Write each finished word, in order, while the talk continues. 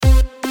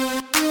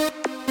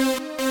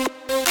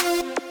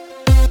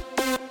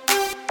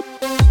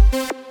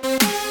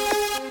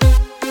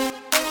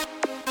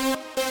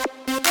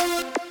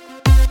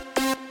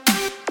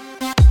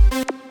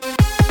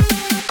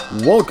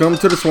Welcome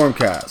to the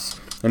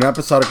Swarmcast, an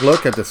episodic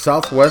look at the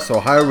Southwest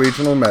Ohio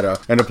regional meta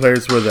and the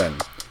players within.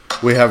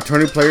 We have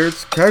tourney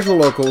players, casual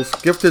locals,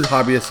 gifted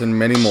hobbyists, and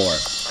many more.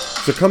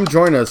 So come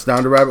join us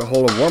down the rabbit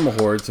hole of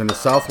Wormhole Hordes in the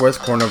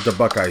southwest corner of the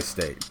Buckeye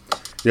State.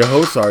 Your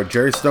hosts are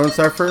Jerry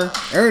Stonecipher,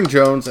 Aaron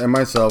Jones, and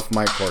myself,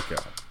 Mike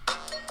Corkill.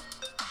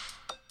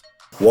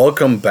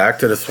 Welcome back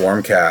to the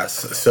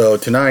Swarmcast. So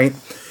tonight,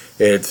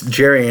 it's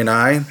Jerry and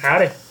I.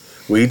 Howdy.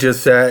 We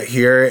just sat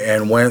here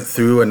and went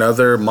through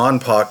another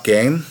Monpoc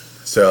game.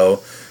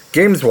 So,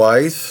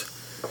 games-wise,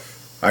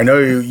 I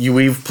know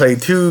we've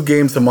played 2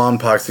 games of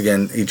Monpocs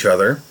against each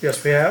other.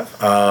 Yes, we have.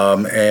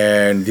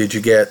 And did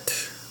you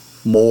get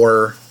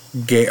more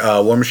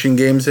War Machine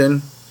games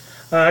in?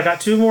 I got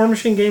 2 War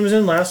Machine games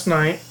in last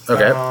night.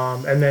 Okay.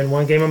 And then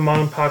 1 game of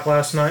Monpoc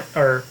last night,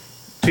 or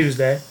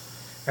Tuesday.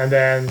 And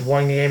then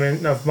 1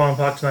 game of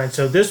Monpoc tonight.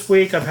 So this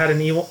week I've had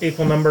an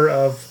equal number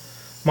of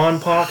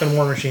Monpoc and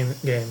War Machine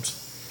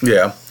games.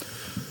 Yeah.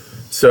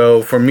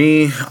 So for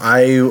me,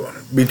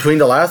 between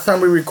the last time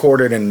we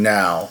recorded and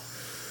now,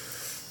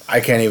 I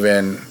can't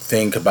even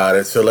think about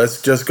it. So let's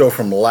just go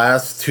from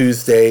last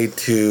Tuesday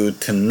to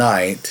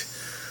tonight.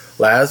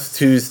 Last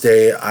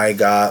Tuesday, I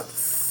got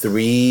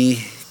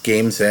 3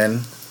 games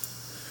in.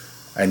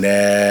 And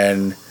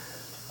then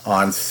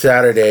on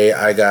Saturday,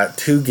 I got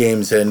 2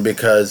 games in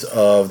because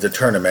of the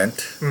tournament.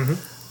 Mm-hmm.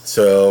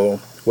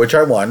 So, which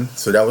I won.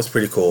 So that was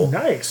pretty cool.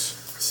 Nice.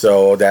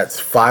 So that's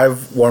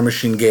 5 War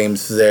Machine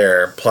games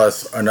there,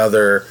 plus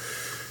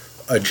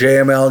a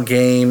JML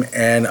game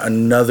and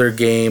another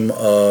game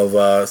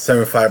of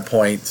 75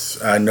 points,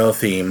 no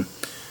theme,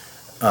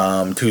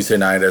 Tuesday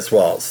night as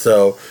well.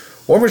 So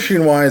War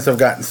Machine wise, I've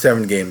gotten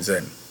 7 games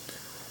in.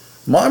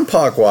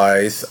 Monpoc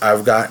wise, I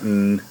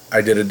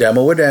did a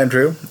demo with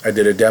Andrew. I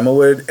did a demo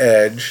with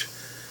Edge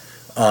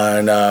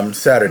on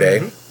Saturday.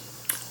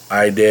 Mm-hmm.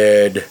 I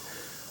did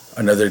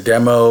another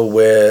demo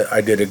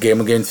I did a game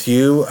against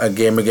you, a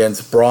game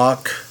against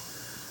Brock,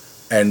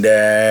 and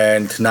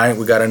then tonight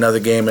we got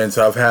another game in.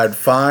 So I've had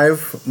 5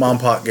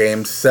 Monpoc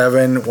games,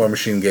 7 War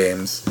Machine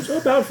games. So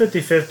about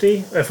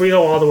 50-50. If we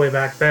go all the way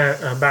back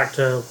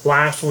to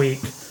last week,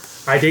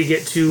 I did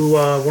get 2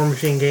 War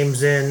Machine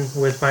games in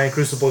with my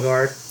Crucible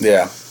Guard.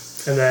 Yeah.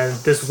 And then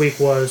this week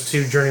was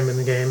 2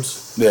 Journeyman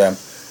games. Yeah.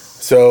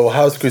 So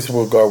how's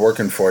Crucible Guard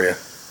working for you?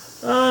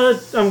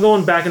 I'm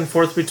going back and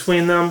forth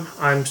between them.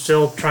 I'm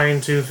still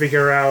trying to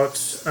figure out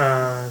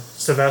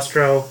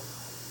Silvestro.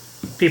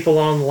 People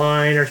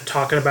online are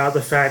talking about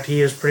the fact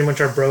he is pretty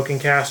much our broken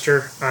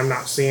caster. I'm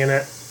not seeing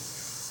it.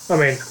 I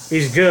mean,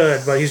 he's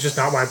good, but he's just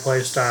not my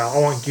play style.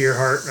 I want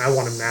Gearheart, and I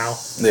want him now.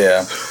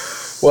 Yeah.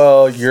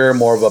 Well, you're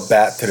more of a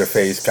bat to the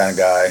face kind of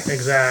guy.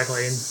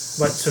 Exactly.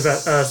 But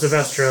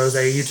Silvestro is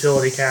a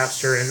utility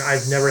caster, and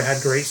I've never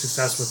had great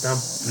success with them.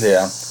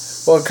 Yeah.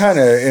 Well, kind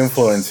of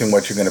influencing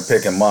what you're going to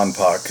pick in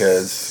Monpoc,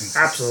 because...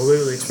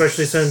 Absolutely,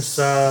 especially since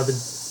the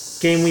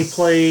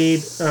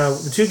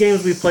 2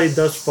 games we played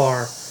thus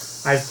far,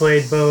 I've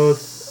played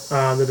both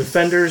the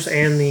Defenders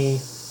and the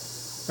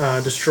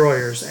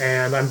Destroyers,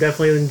 and I'm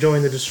definitely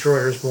enjoying the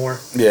Destroyers more.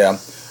 Yeah,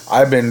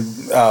 I've been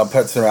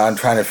putzing around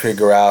trying to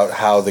figure out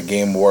how the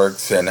game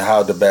works and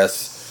how to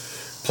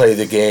best play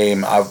the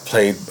game. I've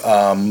played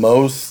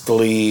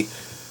mostly...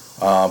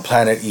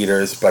 Planet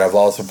Eaters, but I've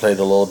also played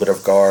a little bit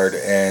of Guard,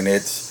 and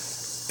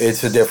it's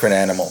a different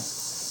animal.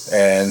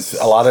 And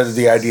a lot of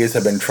the ideas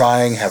I've been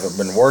trying haven't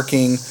been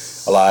working.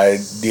 A lot of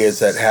ideas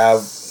that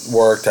have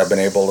worked, I've been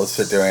able to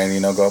sit there and,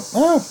 go,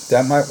 oh,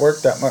 that might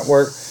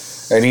work.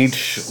 And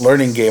each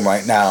learning game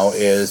right now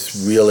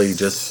is really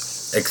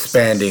just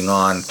expanding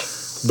on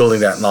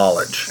building that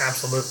knowledge.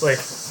 Absolutely.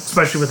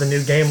 Especially with a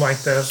new game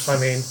like this. I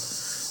mean,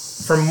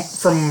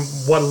 From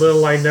what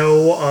little I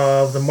know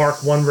of the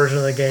Mark 1 version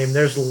of the game,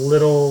 there's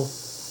little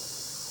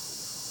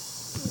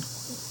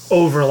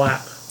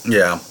overlap.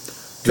 Yeah.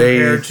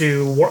 Compared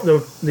to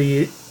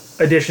the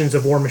editions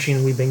of War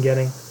Machine we've been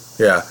getting.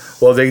 Yeah.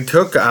 Well, they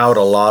took out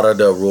a lot of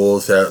the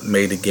rules that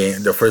made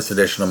the first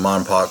edition of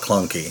Monpoc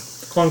clunky.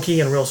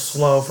 Clunky and real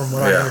slow from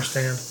what I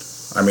understand.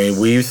 I mean,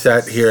 we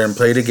sat here and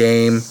played a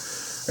game,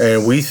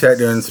 and we sat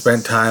there and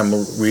spent time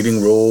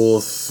reading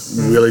rules,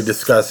 really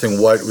discussing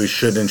what we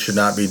should and should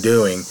not be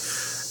doing.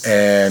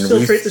 And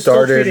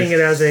still treating it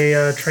as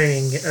a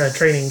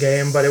training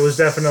game, but it was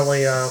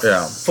definitely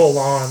full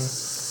on.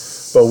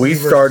 But we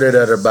started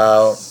at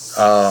about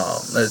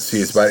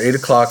it's about 8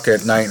 o'clock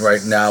at night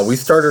right now. We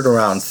started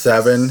around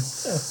 7,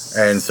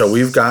 and so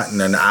we've gotten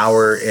an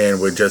hour in.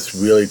 We're just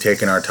really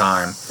taking our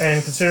time.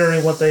 And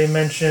considering what they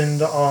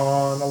mentioned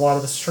on a lot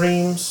of the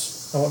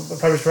streams,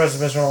 probably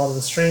mentioned on a lot of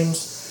the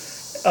streams.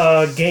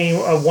 Game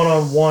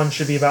one-on-one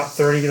should be about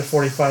 30 to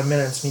 45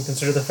 minutes, and you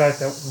consider the fact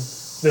that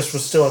this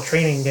was still a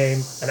training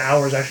game, an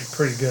hour is actually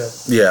pretty good.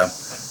 Yeah.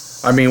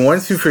 I mean,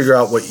 once you figure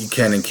out what you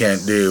can and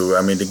can't do,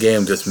 I mean, the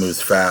game just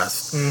moves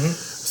fast. Mm-hmm.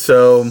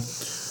 So,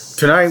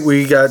 tonight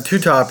we got 2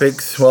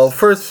 topics. Well,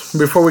 first,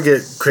 before we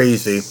get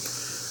crazy,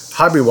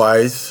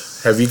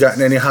 hobby-wise, have you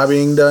gotten any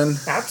hobbying done?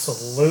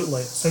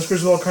 Absolutely. Since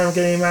Crucible Card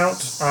game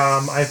out,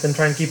 I've been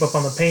trying to keep up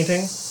on the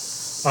painting.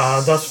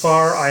 Thus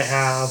far, I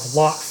have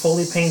Lock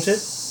fully painted.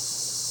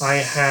 I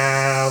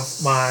have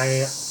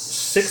my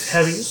 7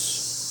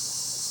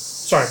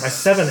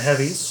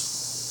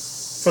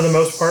 heavies, for the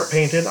most part,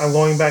 painted. I'm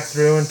going back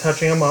through and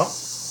touching them up.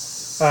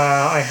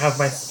 I have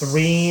my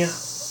 3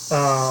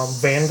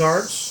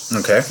 Vanguards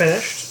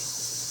finished.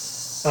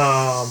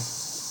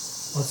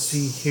 Let's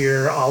see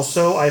here.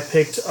 Also, I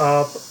picked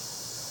up,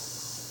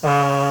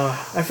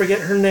 I forget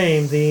her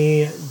name,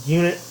 the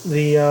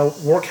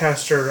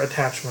Warcaster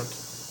attachment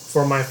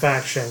for my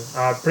faction.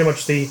 Pretty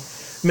much the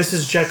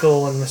Mrs.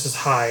 Jekyll and Mrs.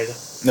 Hyde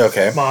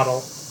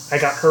model. I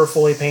got her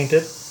fully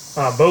painted,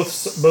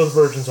 both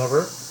versions of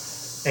her.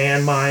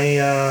 And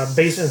my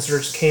base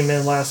inserts came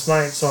in last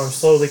night, so I'm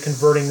slowly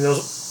converting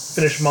those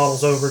finished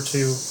models over to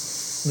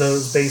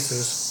those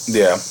bases.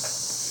 Yeah.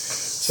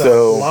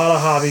 So a lot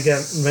of hobby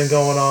been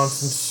going on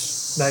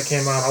since that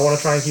came out. I want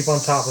to try and keep on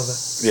top of it.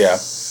 Yeah.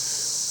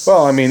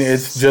 Well, I mean,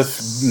 it's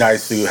just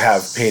nice to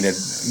have painted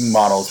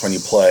models when you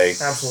play.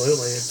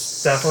 Absolutely.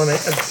 It's definitely...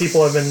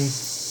 People have been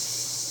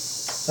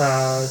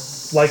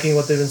liking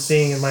what they've been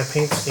seeing in my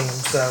paint scheme,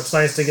 so it's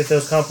nice to get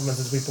those compliments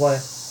as we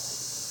play.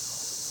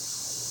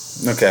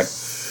 Okay.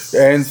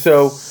 And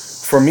so,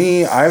 for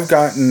me, I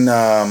got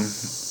a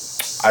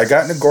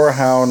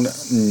Gorehound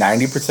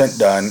 90%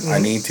 done. Mm-hmm. I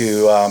need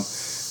to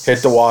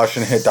hit the wash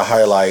and hit the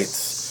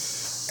highlights.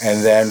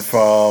 And then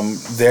from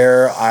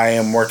there, I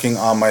am working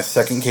on my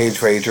second Cage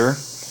Rager.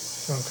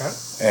 Okay.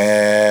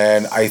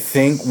 And I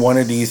think one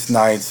of these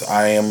nights,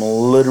 I am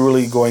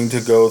literally going to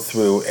go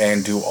through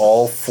and do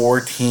all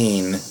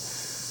 14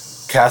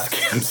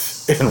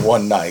 Caskins in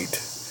one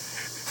night.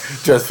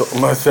 Just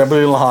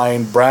assembly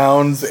line,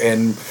 browns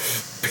and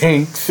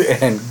pinks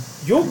and...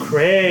 You're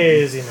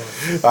crazy, man.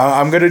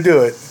 I'm going to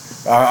do it.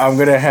 I'm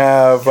going to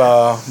have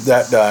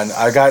that done.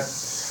 I got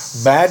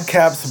Bad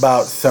Caps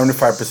about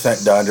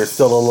 75% done. There's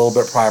still a little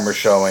bit primer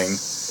showing.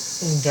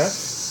 Okay.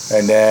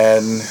 And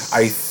then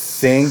I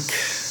think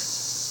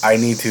I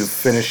need to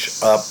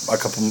finish up a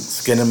couple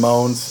Skin and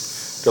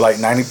Moans. They're like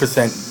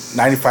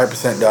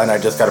 95% done. I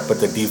just got to put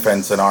the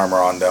defense and armor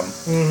on them.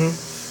 Mm-hmm.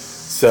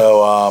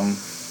 So,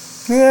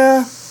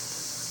 yeah,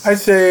 I'd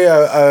say,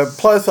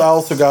 plus I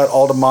also got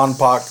all the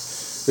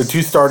Monpoc, the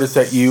 2 starters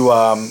that you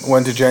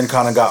went to Gen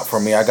Con and got for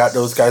me. I got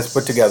those guys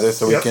put together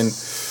so we can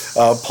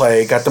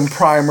play. Got them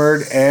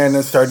primered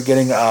and started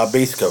getting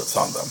base coats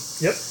on them.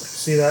 Yep,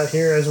 see that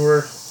here as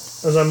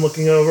I'm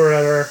looking over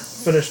at our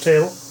finished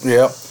table.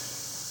 Yep.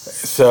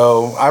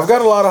 So I've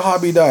got a lot of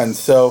hobby done.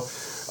 So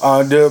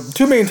the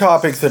 2 main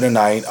topics of the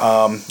night,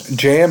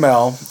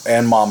 JML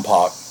and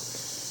Monpoc.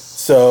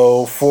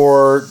 So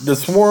for the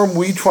Swarm,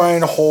 we try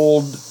and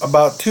hold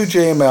about 2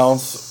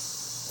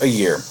 JMLs a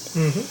year.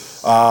 Mm-hmm.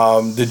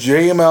 The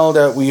JML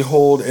that we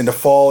hold in the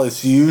fall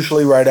is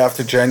usually right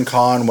after Gen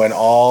Con when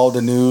all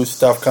the new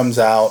stuff comes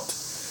out.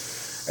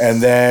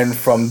 And then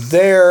from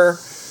there,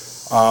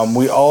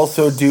 we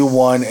also do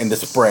one in the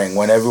spring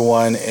when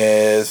everyone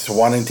is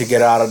wanting to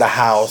get out of the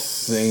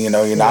house. You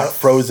know, you're not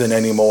frozen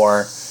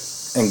anymore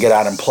and get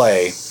out and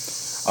play.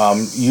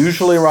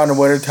 Usually around the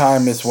winter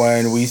time is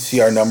when we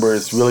see our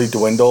numbers really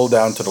dwindle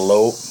down to the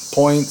low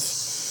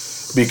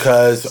points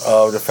because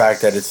of the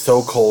fact that it's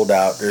so cold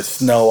out. There's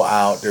snow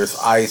out. There's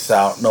ice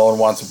out. No one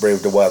wants to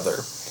brave the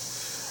weather.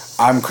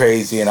 I'm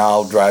crazy and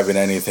I'll drive in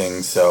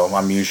anything, so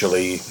I'm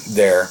usually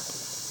there.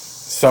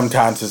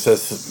 Sometimes it's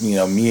just,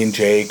 me and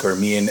Jake or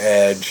me and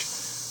Edge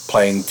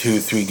playing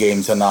 2-3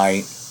 games a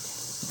night.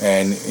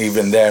 And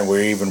even then,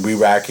 we're even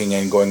re-racking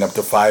and going up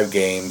to 5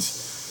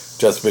 games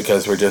just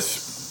because we're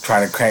just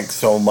trying to crank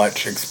so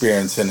much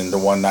experience in the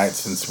one night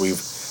since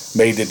we've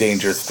made the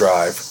dangerous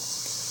drive.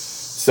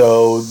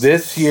 So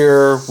this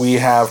year we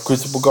have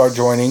Crucible Guard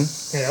joining.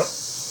 Yep.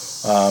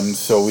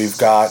 So we've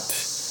got...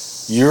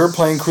 You're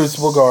playing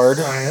Crucible Guard.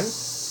 I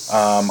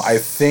am. I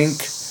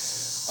think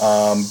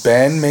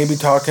Ben may be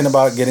talking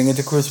about getting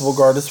into Crucible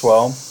Guard as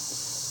well.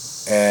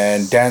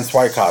 And Dan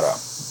Swikata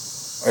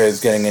is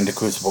getting into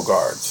Crucible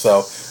Guard.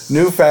 So,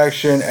 new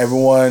faction.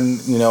 Everyone,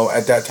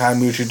 at that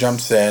time usually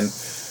jumps in.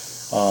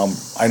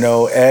 I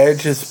know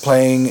Edge is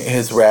playing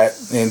his rat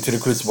into the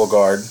Crucible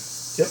Guard.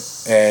 Yep.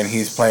 And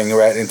he's playing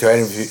rat into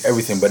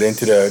everything. But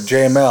into the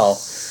JML,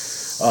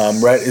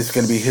 rat is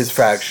going to be his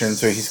faction.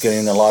 So he's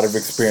getting a lot of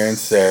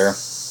experience there.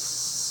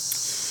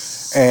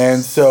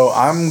 And so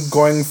I'm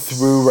going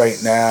through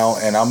right now,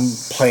 and I'm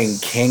playing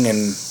King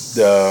in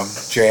the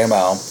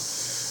JML,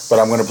 but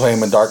I'm going to play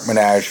him in Dark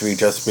Menagerie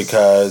just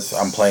because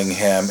I'm playing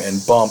him in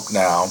Bump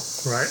now.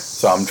 Right.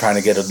 So I'm trying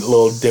to get a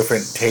little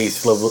different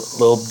taste, a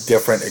little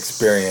different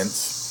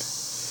experience.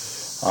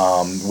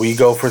 We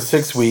go for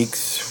 6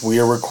 weeks. We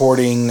are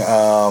recording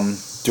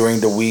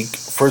during the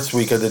first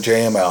week of the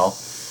JML.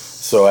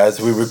 So as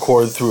we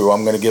record through,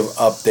 I'm going to give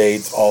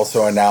updates,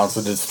 also announce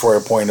the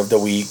Destroyer Point of the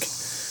week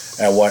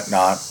and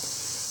whatnot.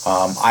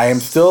 I am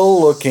still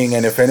looking,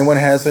 and if anyone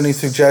has any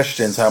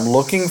suggestions, I'm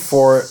looking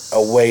for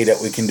a way that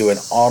we can do an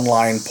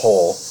online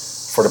poll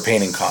for the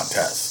painting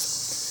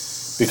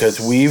contest. Because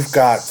we've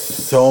got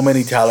so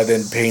many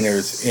talented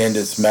painters in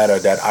this meta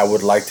that I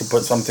would like to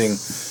put something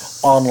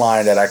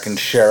online that I can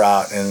share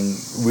out and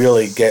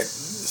really get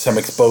some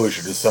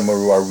exposure to some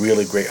of our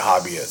really great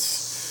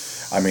hobbyists.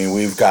 I mean,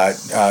 we've got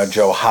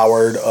Joe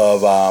Howard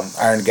of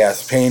Iron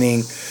Gas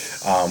Painting.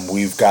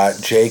 We've got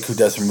Jake, who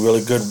does some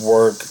really good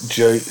work.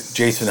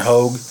 Jason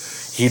Hogue,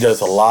 he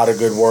does a lot of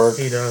good work.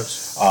 He does.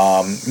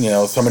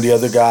 Some of the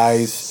other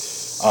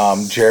guys,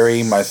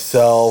 Jerry,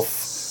 myself,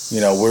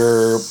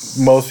 we're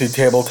mostly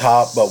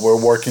tabletop, but we're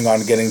working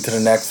on getting to the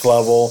next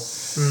level.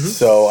 Mm-hmm.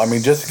 So, I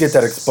mean, just to get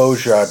that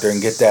exposure out there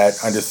and get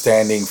that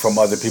understanding from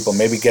other people,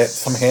 maybe get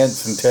some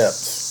hints and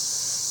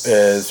tips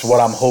is what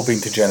I'm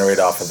hoping to generate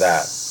off of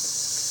that.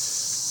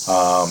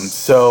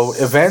 So,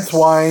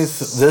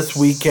 events-wise, this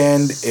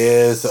weekend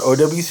is the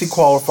OWC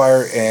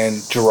Qualifier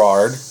in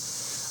Girard.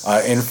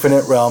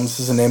 Infinite Realms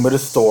is the name of the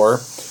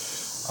store.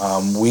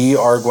 We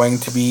are going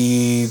to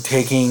be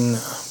taking a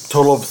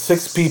total of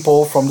 6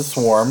 people from the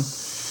swarm.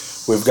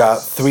 We've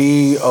got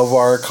 3 of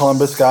our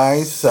Columbus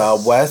guys,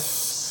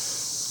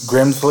 Wes,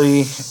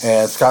 Grimsley,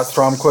 and Scott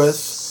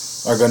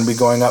Stromquist are going to be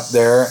going up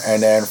there.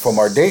 And then from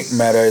our Dayton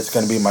meta, it's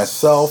going to be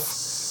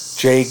myself,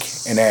 Jake,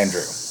 and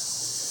Andrew.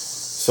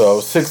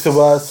 So 6 of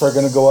us are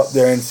going to go up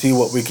there and see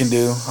what we can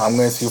do. I'm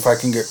going to see if I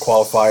can get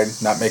qualified,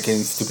 not make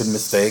any stupid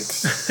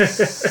mistakes,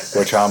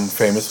 which I'm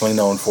famously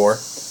known for.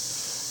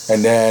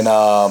 And then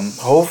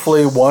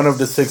hopefully one of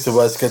the 6 of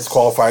us gets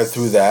qualified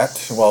through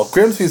that. Well,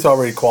 Grimsey's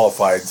already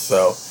qualified,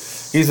 so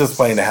he's just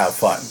playing to have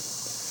fun.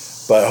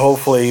 But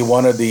hopefully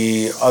one of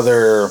the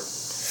other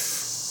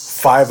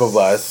 5 of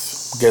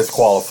us gets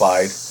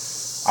qualified.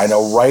 I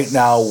know right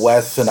now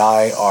Wes and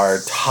I are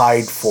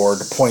tied for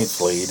the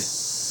points lead.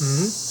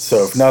 Mm-hmm.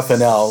 So if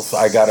nothing else,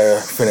 I got to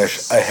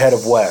finish ahead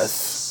of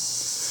Wes.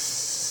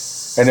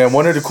 And then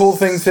one of the cool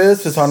things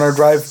is on our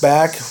drive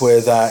back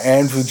with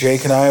Andrew,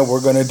 Jake, and I,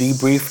 we're going to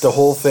debrief the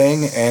whole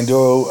thing and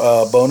do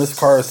a bonus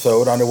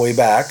carousel on the way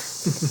back.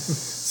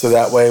 So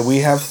that way we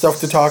have stuff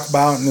to talk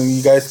about and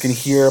you guys can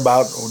hear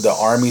about the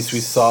armies we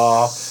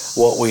saw,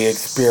 what we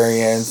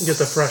experienced. Get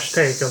the fresh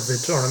take of the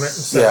tournament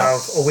instead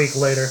of a week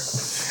later.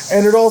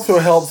 And it also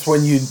helps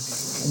when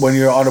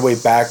you're on the way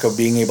back of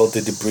being able to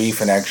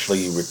debrief and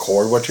actually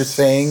record what you're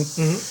saying.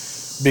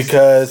 Mm-hmm.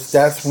 Because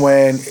that's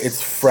when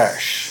it's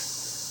fresh.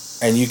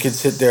 And you can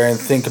sit there and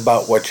think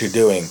about what you're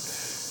doing.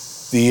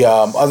 The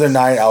other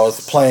night I was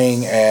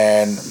playing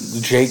and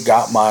Jake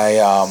got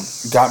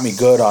me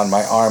good on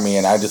my army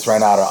and I just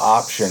ran out of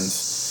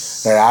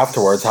options. And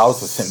afterwards I was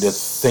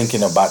just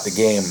thinking about the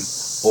game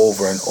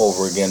over and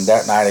over again.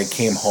 That night I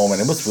came home and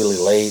it was really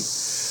late.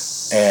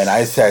 And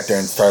I sat there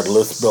and started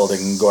list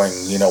building and going,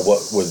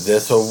 what would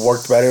this have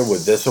worked better?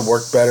 Would this have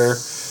worked better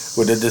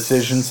with the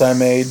decisions I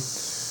made?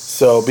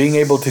 So being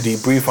able to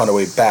debrief on the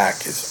way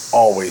back is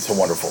always a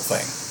wonderful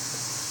thing.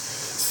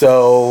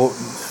 So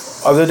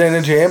other than the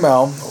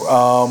JML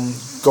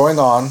going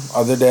on,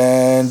 other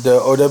than the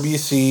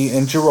OWC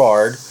in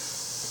Girard,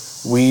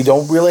 we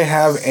don't really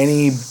have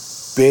any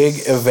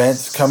big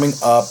events coming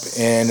up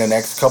in the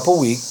next couple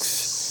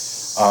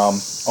weeks.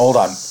 Hold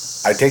on.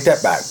 I take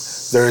that back.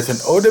 There is an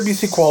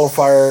OWC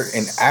qualifier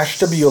in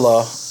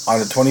Ashtabula on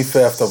the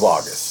 25th of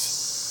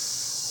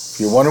August. If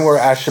you're wondering where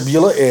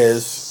Ashtabula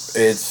is,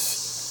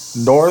 it's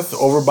north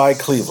over by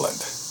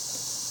Cleveland.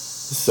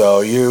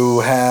 So you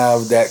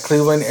have that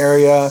Cleveland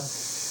area.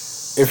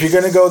 If you're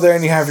going to go there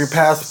and you have your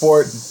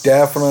passport,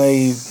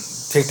 definitely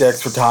take the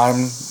extra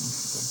time.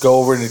 Go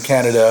over to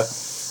Canada.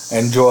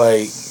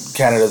 Enjoy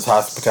Canada's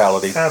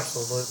hospitality.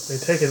 Absolutely.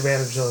 Take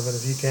advantage of it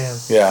if you can.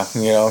 Yeah,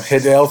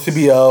 hit the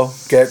LCBO,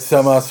 get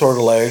some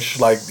sortilege,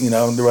 like,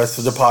 the rest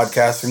of the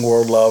podcasting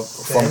world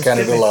from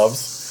Canada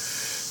loves.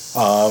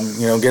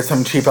 Get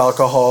some cheap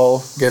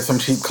alcohol, get some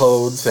cheap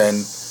clothes,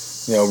 and,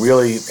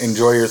 really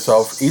enjoy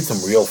yourself. Eat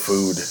some real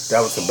food.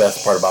 That was the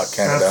best part about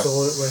Canada.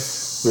 Absolutely.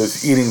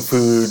 Was eating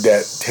food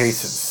that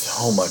tasted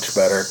so much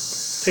better.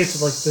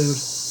 Tasted like food.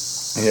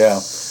 Yeah.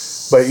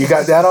 But you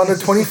got that on the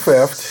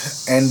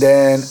 25th, and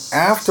then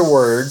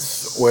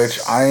afterwards, which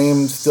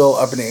I'm still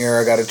up in the air,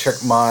 I got to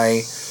check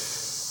my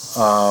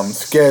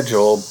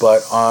schedule,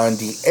 but on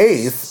the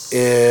 8th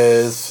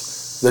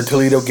is the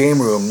Toledo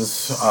Game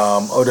Rooms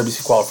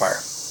OWC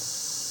qualifier.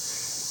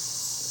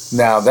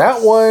 Now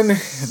that one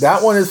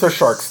is a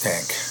Sharks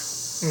tank.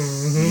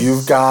 Mm-hmm.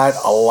 You've got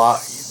a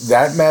lot.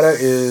 That meta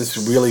is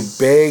really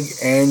big,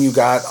 and you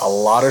got a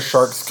lot of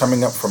Sharks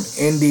coming up from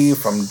Indy,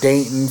 from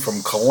Dayton,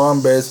 from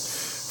Columbus,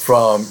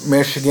 from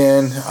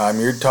Michigan.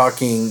 You're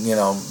talking,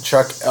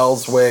 Chuck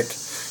Ellswick.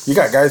 You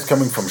got guys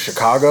coming from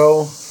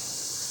Chicago.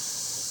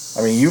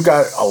 I mean, you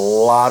got a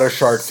lot of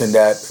Sharks in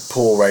that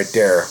pool right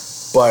there.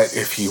 But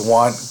if you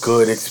want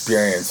good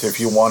experience, if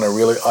you want to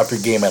really up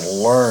your game and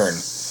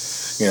learn,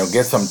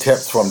 get some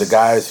tips from the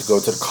guys who go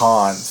to the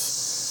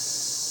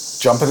cons,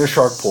 jump in the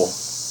Shark pool.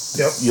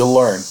 Yep. You'll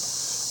learn.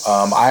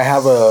 I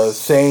have a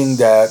saying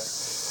that,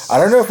 I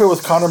don't know if it was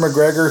Conor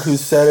McGregor who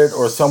said it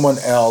or someone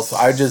else.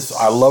 I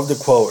love the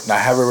quote, and I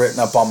have it written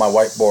up on my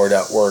whiteboard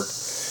at work,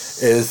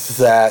 is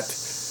that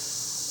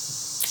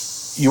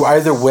you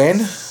either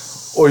win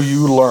or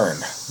you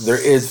learn. There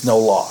is no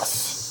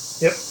loss.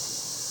 Yep.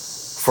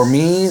 For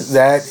me,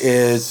 that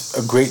is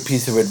a great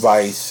piece of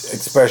advice,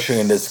 especially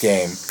in this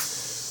game.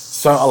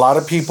 So a lot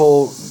of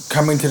people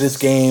come into this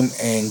game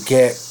and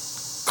get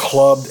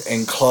clubbed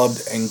and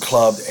clubbed and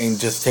clubbed and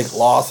just take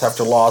loss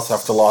after loss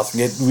after loss and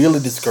get really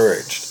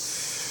discouraged.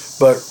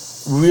 But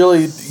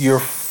really, your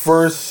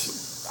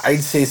first,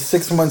 I'd say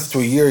 6 months to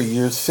a year,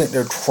 you're sitting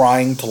there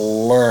trying to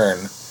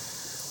learn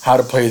how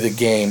to play the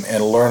game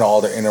and learn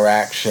all the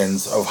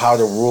interactions of how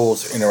the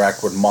rules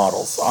interact with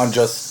models on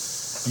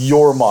just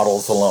your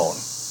models alone.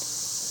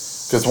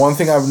 Because one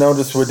thing I've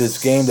noticed with this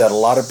game that a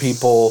lot of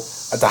people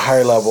at the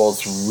higher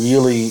levels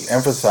really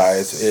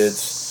emphasize is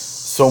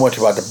so much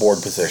about the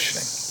board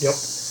positioning. Yep.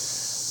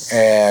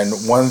 And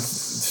one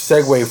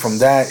segue from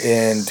that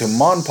into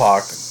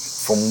Monpoc,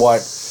 from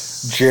what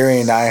Jerry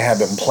and I have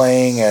been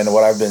playing and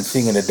what I've been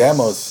seeing in the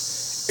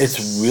demos, it's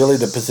really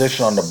the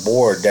position on the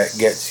board that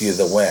gets you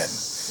the win.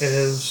 It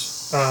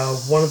is.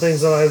 One of the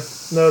things that I've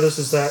noticed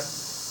is that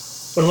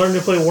when learning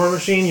to play War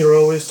Machine, you're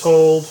always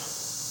told,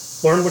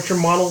 learn what your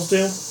models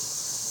do,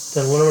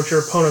 then learn what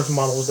your opponent's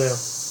models do.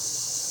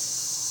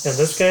 In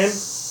this game,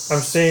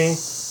 I'm seeing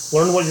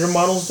learn what your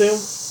models do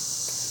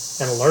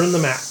and learn the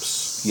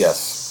maps.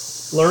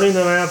 Yes. Learning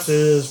the maps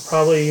is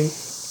probably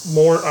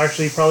more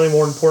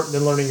important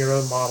than learning your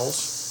own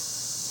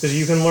models. Because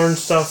you can learn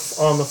stuff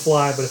on the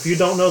fly, but if you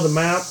don't know the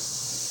map,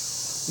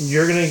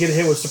 you're going to get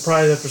hit with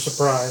surprise after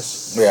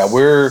surprise. Yeah,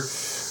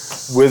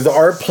 with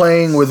our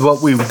playing, with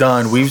what we've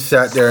done, we've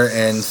sat there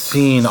and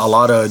seen a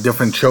lot of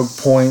different choke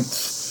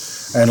points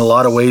and a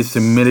lot of ways to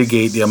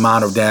mitigate the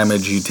amount of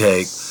damage you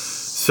take.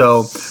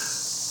 So,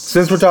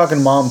 since we're talking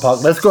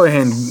Monpoc, let's go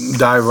ahead and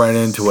dive right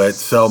into it.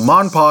 So,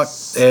 Monpoc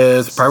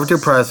is Privateer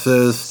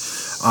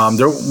Press's.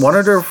 They're one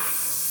of their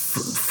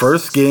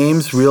first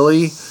games,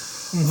 really.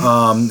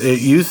 Mm-hmm.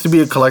 It used to be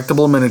a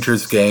collectible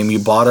miniatures game. You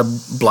bought a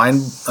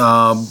blind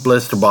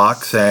blister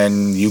box,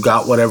 and you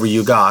got whatever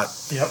you got.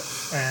 Yep,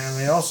 and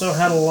they also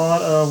had a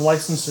lot of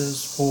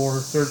licenses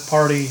for third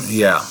party.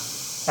 Yeah.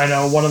 I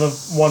know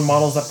one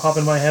models that pop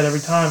in my head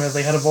every time is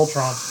they had a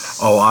Voltron.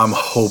 Oh, I am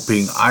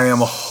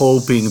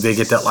hoping they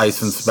get that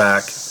license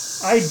back.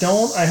 I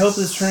don't. I hope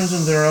this turns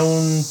into their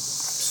own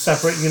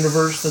separate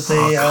universe that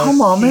they...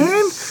 come on,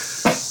 man.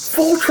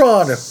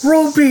 Voltron,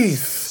 Road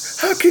Beast.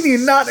 How can you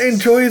not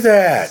enjoy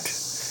that?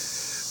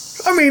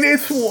 I mean,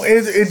 it's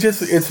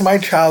my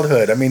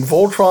childhood. I mean,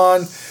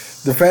 Voltron,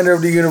 Defender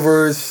of the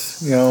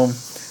Universe,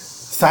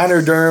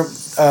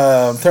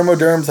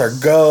 Thermoderms are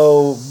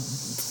go...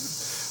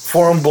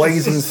 Forum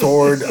Blazing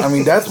Sword. I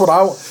mean, that's what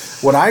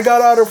when I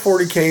got out of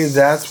 40K,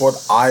 that's what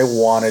I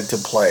wanted to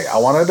play. I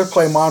wanted to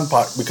play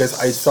Monpoc because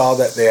I saw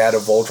that they had a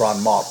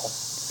Voltron model.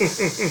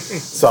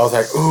 So I was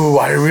like, ooh,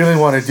 I really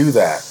want to do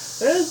that.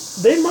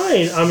 They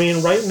might. I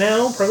mean, right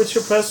now,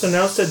 Privateer Press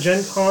announced at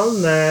Gen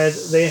Con that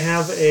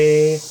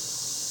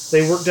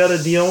they worked out a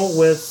deal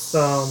with,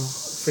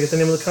 forget the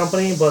name of the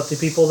company, but the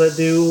people that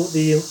do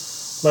the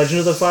Legend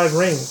of the Five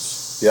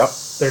Rings. Yep.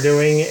 They're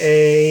doing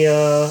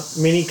a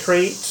mini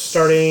crate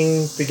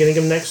starting beginning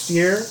of next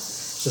year.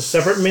 It's a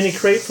separate mini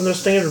crate from their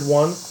standard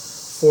one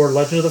for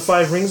Legend of the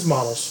Five Rings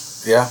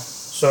models. Yeah.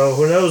 So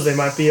who knows? They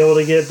might be able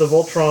to get the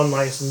Voltron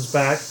license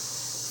back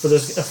for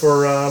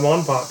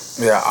Monpoc.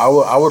 Yeah,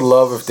 I would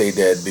love if they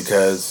did,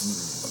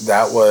 because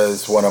that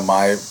was one of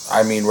my...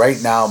 I mean,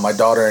 right now, my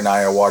daughter and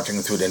I are watching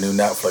through the new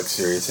Netflix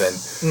series, and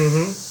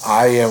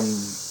I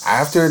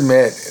have to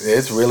admit,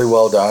 it's really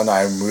well done.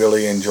 I'm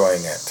really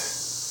enjoying it.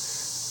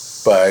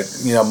 But,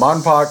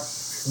 Monpoc,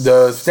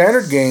 the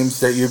standard games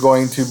that you're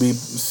going to be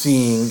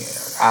seeing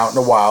out in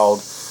the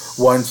wild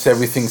once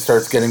everything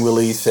starts getting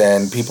released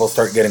and people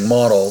start getting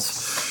models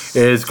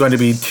is going to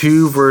be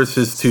 2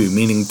 versus 2,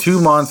 meaning 2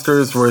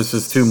 monsters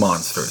versus 2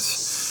 monsters.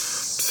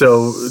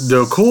 So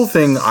the cool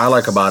thing I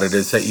like about it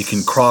is that you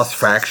can cross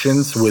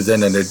factions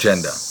within an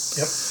agenda.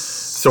 Yep.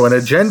 So an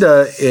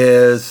agenda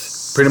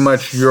is pretty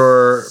much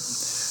your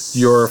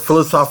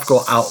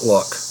philosophical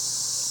outlook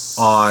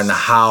on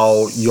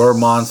how your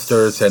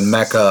monsters and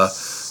mecha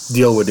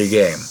deal with the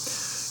game.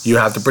 You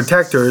have the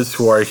protectors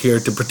who are here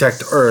to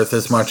protect Earth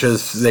as much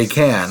as they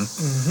can.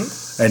 Mm-hmm.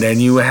 And then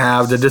you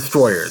have the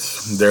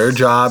destroyers. Their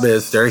job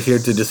is they're here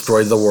to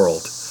destroy the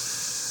world.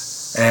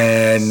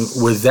 And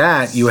with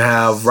that, you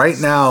have right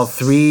now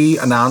 3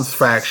 announced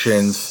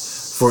factions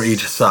for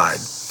each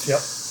side. Yep.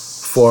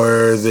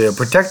 For the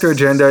protector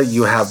agenda,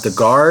 you have the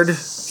Guard,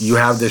 you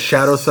have the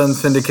Shadow Sun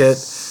Syndicate,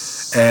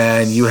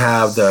 and you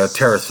have the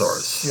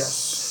pterosaurs.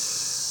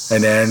 Yes.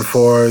 And then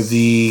for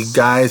the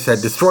guys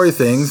that destroy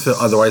things,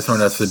 otherwise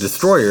known as the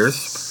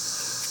destroyers,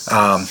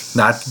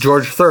 not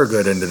George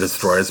Thorogood and the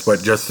destroyers,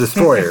 but just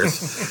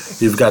destroyers,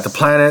 you've got the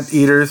Planet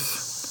Eaters,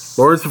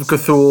 Lords of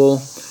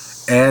Cthulhu,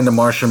 and the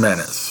Martian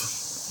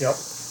Menace. Yep.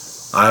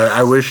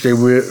 I wish they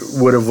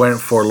would have went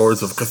for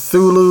Lords of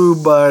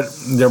Cthulhu, but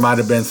there might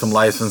have been some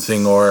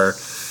licensing or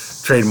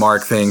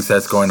trademark things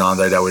that's going on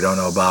there that we don't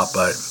know about,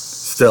 but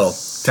still,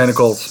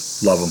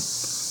 tentacles, love them.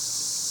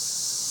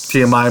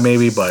 TMI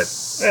maybe, but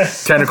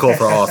tentacles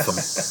are awesome.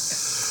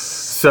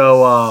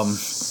 So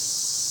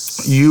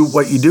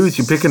what you do is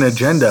you pick an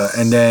agenda,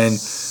 and then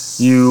Yes.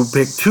 You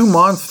pick 2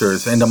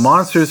 monsters, and the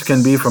monsters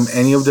can be from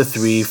any of the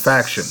 3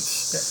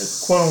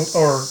 factions. Quote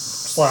or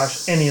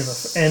slash any of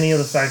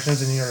the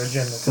factions in your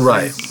agenda.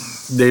 Right.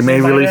 They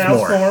may release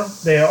more.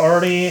 They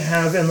already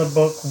have in the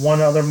book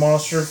one other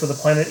monster for the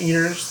Planet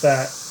Eaters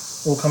that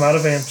will come out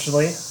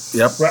eventually.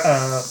 Yep.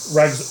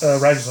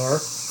 Ragzor.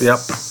 Yep.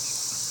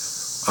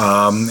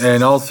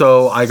 And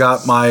also, I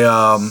got my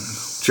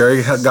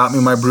Jerry got me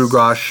my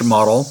Brugrosh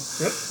model.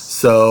 Yep.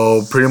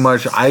 So pretty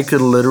much, I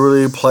could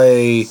literally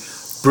play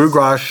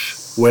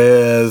Brugrosh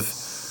with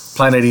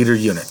Planet Eater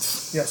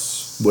units.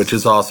 Yes. Which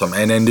is awesome.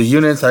 And in the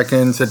units, I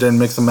can sit there and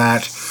mix and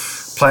match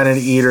Planet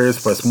Eaters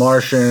plus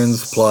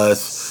Martians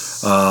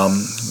plus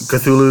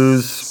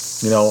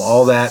Cthulhu's,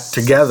 all that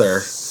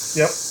together.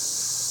 Yep.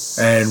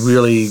 And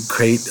really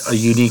create a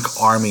unique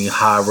army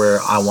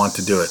however I want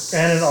to do it.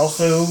 And it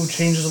also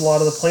changes a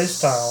lot of the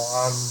playstyle.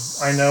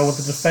 I know with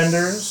the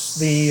Defenders,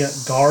 the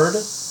Guard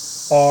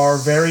are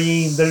they're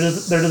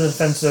the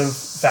defensive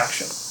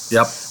faction.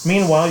 Yep.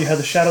 Meanwhile, you have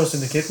the Shadow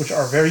Syndicate, which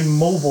are very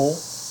mobile,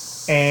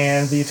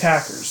 and the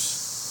attackers.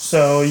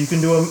 So you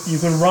can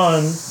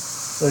run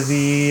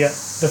the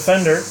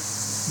Defender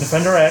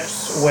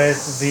X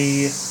with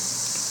the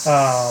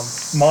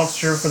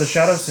monster for the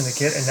Shadow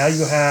Syndicate, and now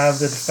you have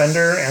the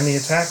Defender and the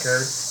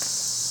attacker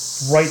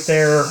right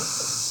there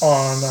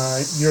on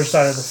your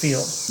side of the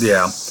field.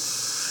 Yeah.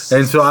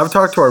 And so I've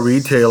talked to our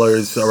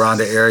retailers around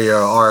the area,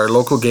 our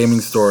local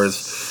gaming stores.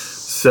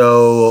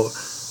 So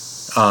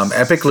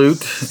Epic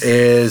Loot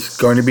is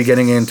going to be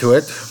getting into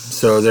it.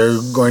 So they're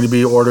going to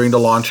be ordering the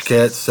launch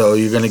kits. So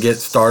you're going to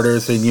get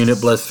starters and unit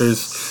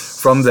blisters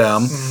from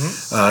them.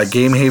 Mm-hmm.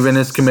 Game Haven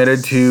is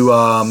committed to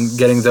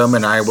getting them,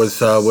 and I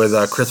was with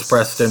Chris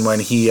Preston when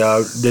he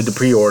did the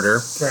pre-order.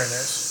 Very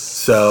nice.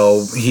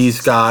 So he's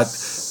got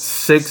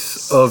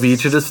 6 of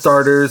each of the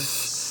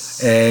starters,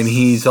 and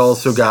he's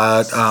also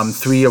got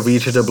 3 of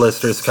each of the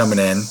blisters coming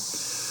in.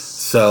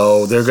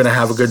 So they're going to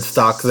have a good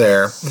stock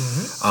there.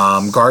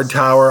 Mm-hmm. Guard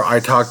Tower, I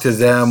talked to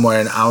them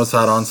when I was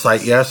out on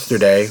site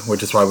yesterday,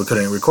 which is why we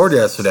couldn't record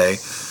yesterday.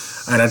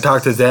 And I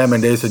talked to them,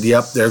 and they said,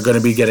 yep, they're going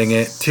to be getting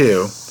it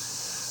too.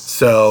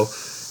 So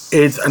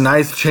it's a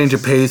nice change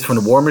of pace from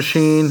the War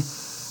Machine.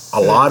 A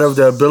lot of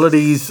the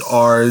abilities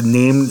are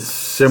named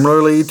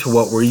similarly to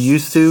what we're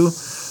used to.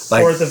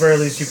 Or at the very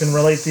least, you can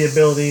relate the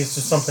abilities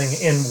to something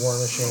in War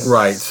Machine.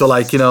 Right. So,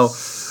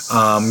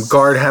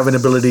 Guard have an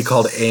ability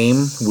called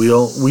Aim. We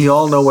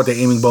all know what the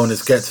aiming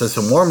bonus gets us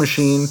in War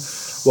Machine.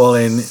 Well,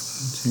 in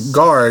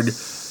Guard,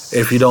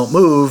 if you don't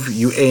move,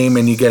 you aim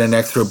and you get an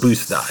extra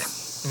boost die.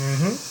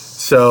 Mm-hmm.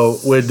 So,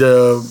 with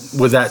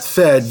that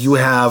said, you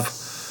have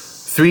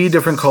 3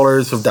 different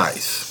colors of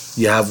dice.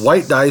 You have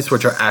white dice,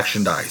 which are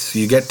action dice.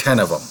 You get 10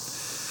 of them.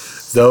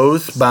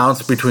 Those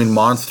bounce between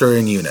monster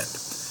and unit.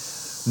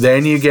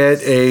 Then you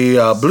get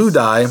a blue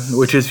die,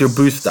 which is your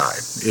boost die.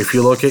 If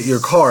you look at your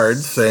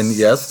cards, and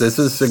yes, this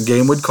is a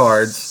game with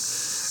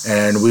cards,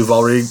 and we've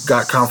already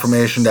got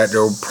confirmation that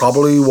there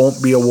probably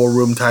won't be a War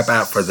Room type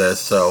app for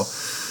this, so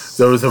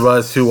those of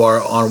us who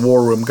are on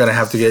War Room going to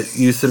have to get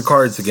used to the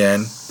cards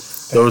again.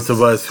 Those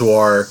of us who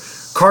are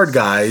card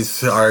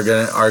guys are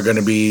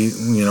gonna be,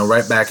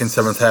 right back in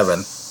 7th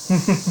heaven.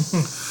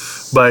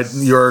 But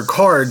your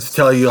cards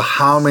tell you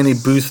how many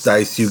boost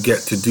dice you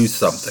get to do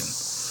something.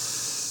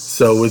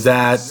 So with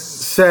that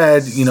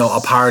said, a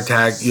power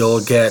attack,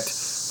 you'll get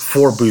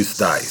 4 boost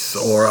dice,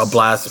 or a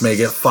blast may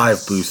get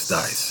 5 boost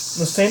dice.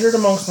 The standard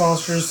amongst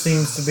monsters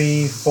seems to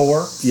be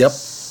 4. Yep.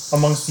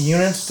 Amongst the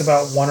units, it's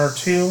about 1 or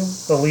 2.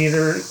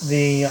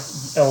 The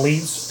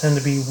elites tend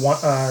to be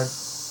 1.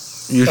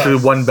 Usually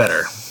 1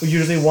 better.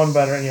 Usually 1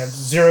 better. Yeah,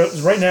 0.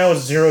 Right now,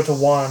 it's 0 to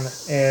 1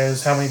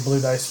 is how many blue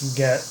dice you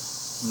get.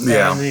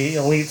 Yeah. And the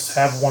elites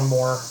have 1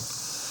 more.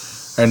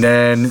 And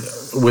then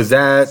with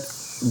that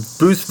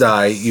boost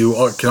die, you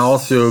can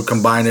also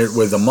combine it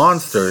with the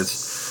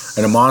monsters,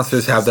 and the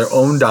monsters have their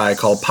own die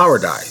called power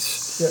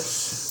dice. Yes.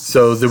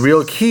 So the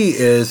real key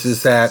is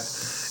that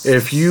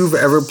if you've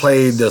ever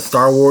played the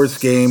Star Wars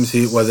games,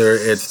 whether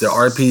it's the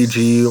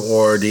RPG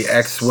or the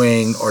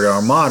X-Wing or the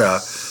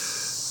Armada,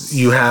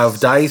 you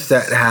have dice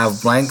that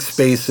have blank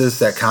spaces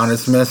that count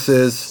as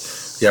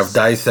misses. You have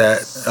dice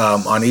that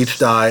on each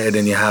die, and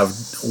then you have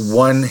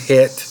 1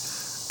 hit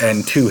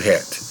and 2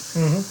 hit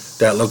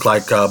that look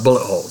like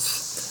bullet holes.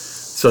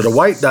 So the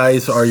white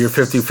dice are your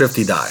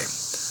 50-50 die.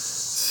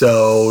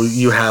 So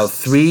you have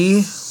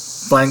 3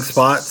 blank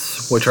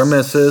spots, which are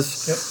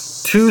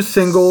misses, 2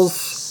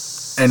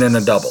 singles, and then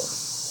a double.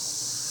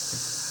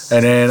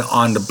 And then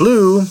on the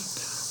blue,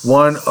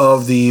 one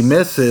of the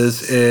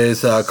misses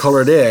is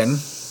colored in.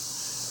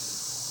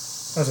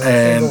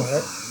 And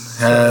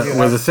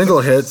with a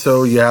single hit,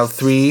 so you have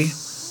 3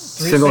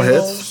 single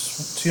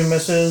hits, 2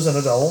 misses, and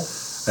a double.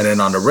 And then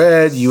on the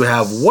red, you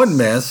have 1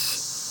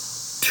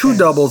 miss, 2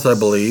 doubles, I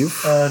believe.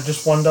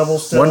 Just 1 double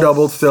still. 1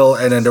 double still,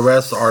 and then the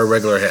rest are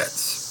regular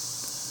hits.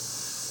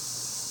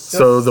 Yep.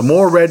 So the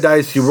more red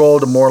dice you roll,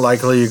 the more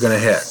likely you're going to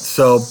hit.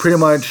 So pretty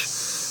much,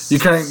 you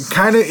can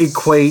kind of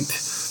equate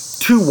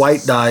 2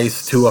 white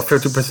dice to a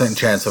 50%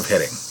 chance of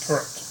hitting.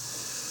 Correct.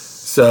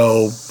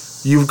 So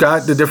you've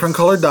got the different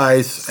colored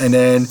dice, and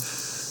then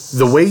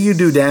the way you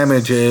do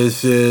damage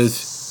is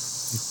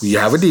you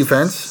have a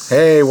defense.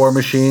 Hey, War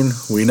Machine,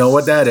 we know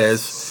what that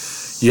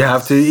is. You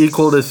have to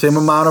equal the same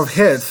amount of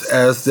hits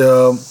as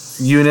the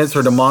units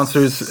or the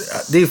monster's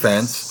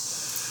defense.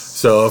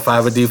 So if I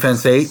have a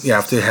defense 8, you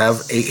have to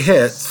have 8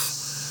 hits.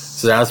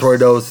 So that's where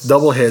those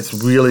double hits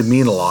really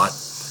mean a lot.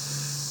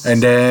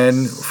 And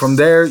then from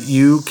there,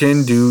 you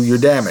can do your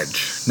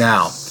damage.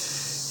 Now,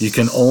 you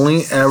can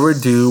only ever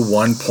do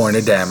 1 point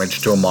of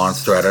damage to a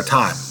monster at a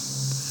time.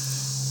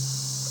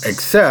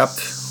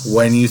 Except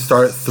when you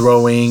start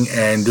throwing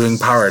and doing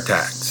power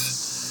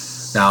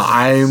attacks. Now,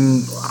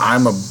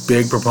 I'm a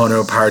big proponent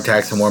of power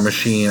attacks in War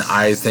Machine.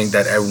 I think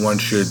that everyone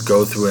should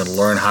go through and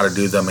learn how to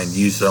do them and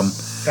use them.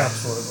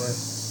 Absolutely.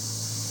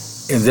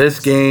 In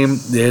this game,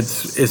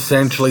 it's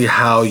essentially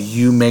how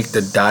you make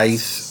the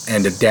dice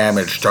and the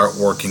damage start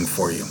working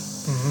for you.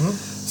 Mm-hmm.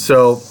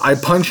 So, I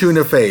punch you in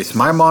the face.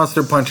 My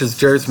monster punches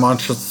Jerry's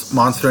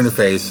monster in the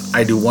face.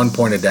 I do 1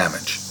 point of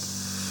damage.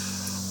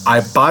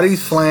 I body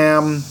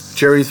slam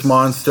Jerry's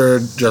monster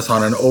just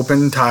on an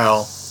open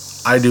tile.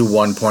 I do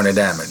 1 point of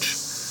damage.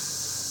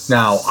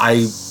 Now,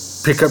 I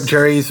pick up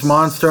Jerry's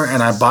monster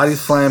and I body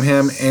slam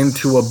him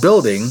into a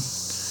building.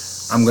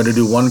 I'm going to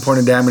do 1 point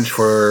of damage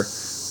for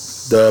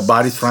the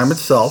body slam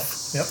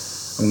itself. Yep.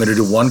 I'm going to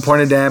do 1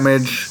 point of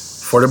damage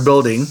for the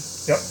building.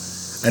 Yep.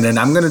 And then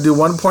I'm going to do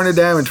 1 point of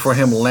damage for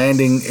him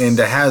landing in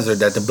the hazard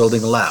that the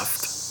building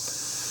left.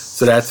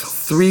 So that's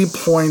 3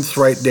 points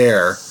right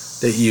there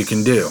that you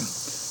can do.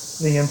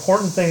 The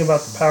important thing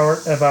about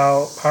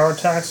power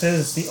attacks is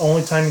it's the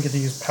only time you get to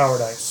use power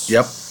dice.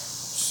 Yep.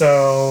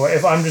 So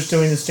if I'm just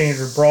doing the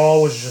standard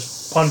brawl, which is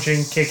just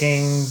punching,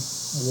 kicking,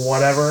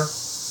 whatever,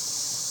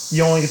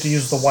 you only get to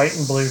use the white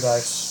and blue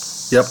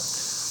dice. Yep.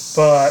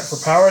 But for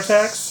power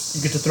attacks,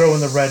 you get to throw in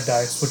the red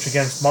dice, which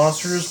against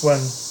monsters, when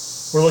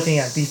we're looking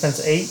at defense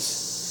 8,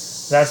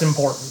 that's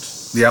important.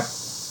 Yep.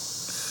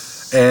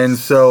 And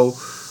so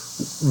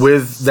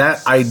with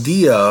that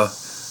idea,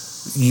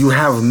 you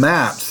have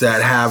maps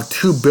that have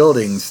 2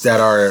 buildings that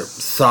are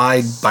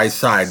side by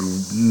side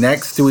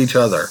next to each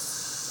other.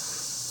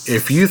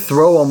 If you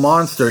throw a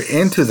monster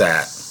into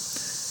that,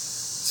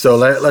 so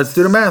let's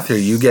do the math here.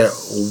 You get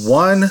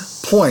 1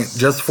 point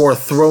just for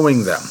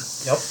throwing them.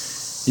 Yep.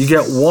 You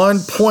get 1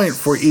 point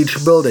for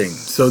each building.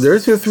 So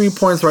there's your 3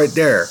 points right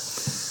there.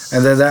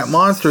 And then that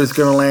monster is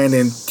going to land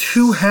in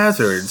 2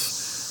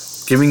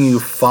 hazards, giving you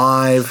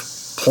 5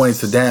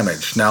 points of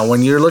damage. Now,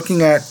 when you're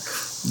looking at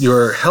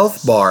your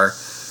health bar,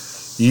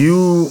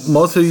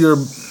 most of your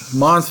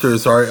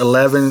monsters are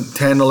 11,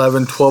 10,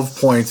 11, 12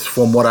 points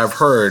from what I've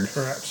heard.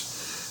 Correct.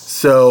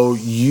 So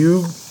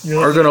you're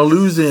going to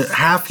lose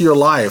half your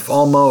life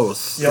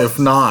almost, yep, if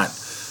not,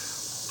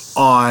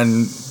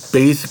 on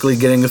basically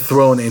getting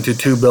thrown into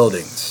 2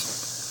 buildings.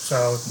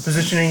 So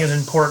positioning is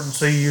important,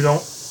 so you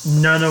don't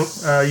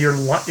where your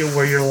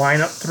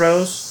lineup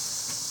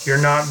throws, you're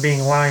not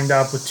being lined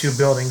up with 2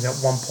 buildings at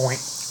one point.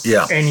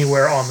 Yeah.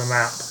 Anywhere on the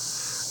map.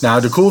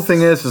 Now the cool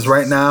thing is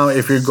right now,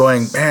 if you're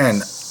going,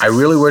 man, I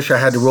really wish I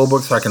had the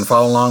rulebook so I can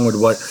follow along with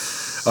what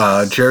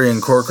Jerry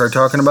and Cork are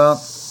talking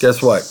about.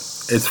 Guess what?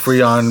 It's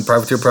free on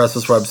Privateer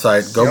Press's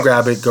website. Go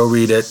grab it. Go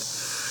read it.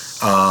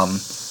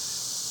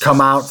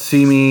 Come out,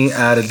 see me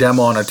at a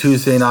demo on a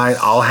Tuesday night.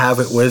 I'll have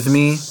it with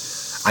me.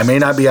 I may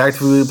not be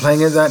actively playing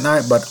it that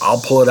night, but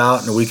I'll pull it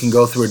out and we can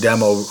go through a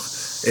demo.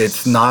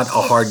 It's not a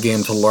hard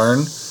game to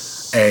learn,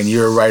 and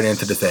you're right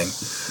into the thing.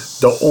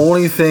 The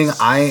only thing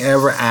I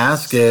ever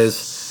ask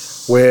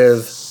is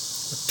with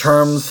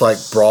terms like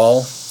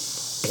brawl,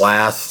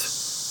 blast,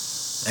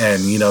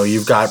 and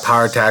you've got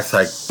power attacks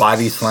like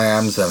body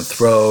slams and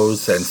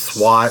throws and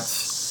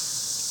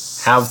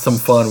swats. Have some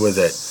fun with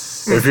it.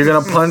 If you're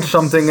going to punch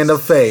something in the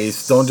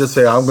face, don't just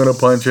say, I'm going to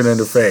punch it in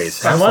the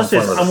face. Unless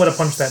it's, I'm going to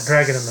punch that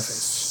dragon in the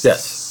face.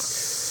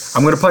 Yes.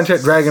 I'm going to punch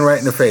that dragon right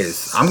in the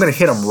face. I'm going to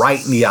hit him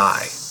right in the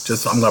eye.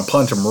 I'm going to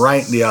punch him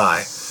right in the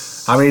eye.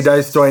 How many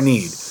dice do I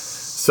need?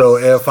 So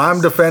if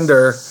I'm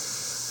Defender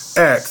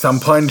X, I'm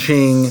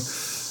punching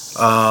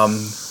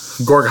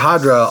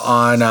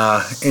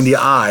Gorghadra in the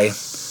eye.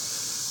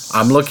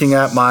 I'm looking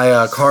at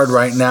my card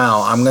right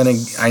now.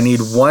 I need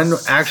 1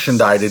 action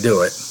die to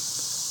do it,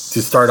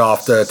 to start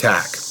off the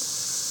attack.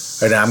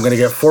 And I'm going to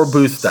get 4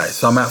 boost dice.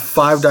 So I'm at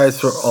 5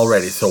 dice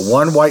already. So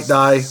 1 white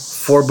die,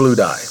 4 blue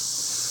die.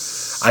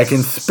 I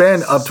can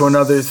spend up to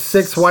another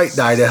 6 white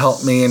die to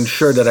help me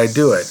ensure that I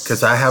do it,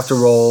 because I have to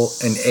roll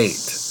an 8.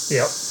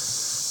 Yep.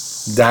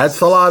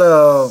 That's a lot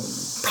of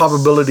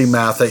probability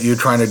math that you're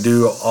trying to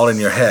do all in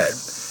your head.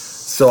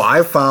 So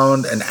I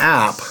found an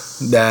app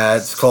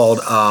that's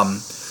called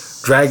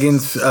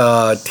Dragon's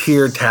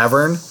Tier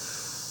Tavern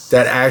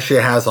that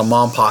actually has a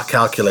Monpoc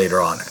calculator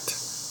on it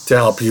to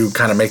help you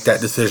kind of make that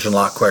decision a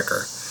lot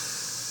quicker.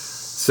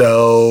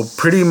 So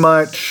pretty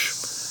much,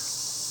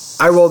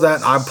 I roll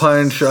that. I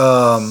punch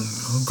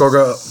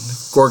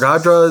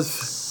Gorgadra's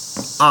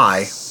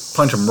eye,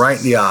 punch him right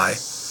in the eye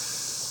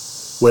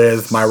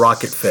with my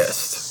Rocket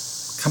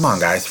Fist. Come on,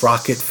 guys,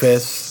 Rocket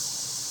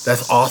Fist.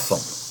 That's awesome.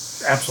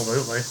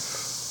 Absolutely.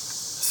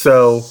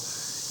 So,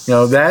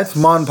 that's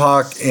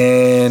Monpoc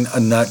in a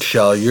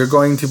nutshell. You're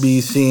going to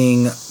be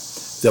seeing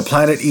the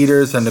Planet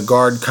Eaters and the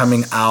Guard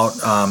coming out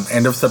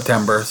end of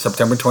September.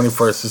 September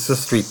 21st is the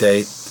street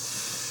date.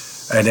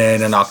 And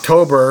then in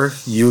October,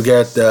 you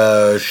get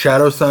the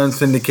Shadow Sun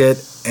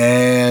Syndicate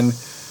and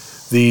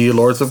the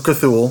Lords of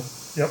Cthulhu.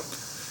 Yep.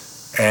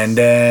 And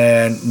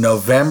then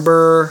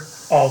November,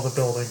 all the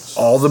buildings.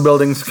 All the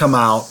buildings come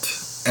out.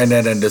 And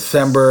then in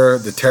December,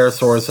 the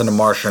Pterosaurs and the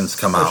Martians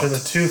come out. Which are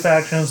the two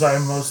factions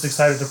I'm most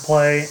excited to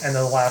play, and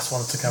the last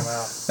ones to come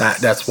out.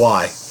 That's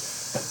why.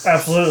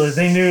 Absolutely.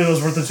 They knew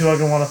those were the two I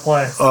could want to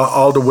play.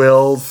 All the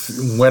wills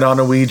went on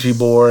a Ouija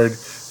board,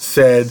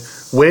 said,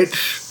 which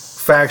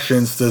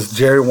factions does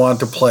Jerry want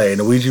to play? And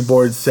the Ouija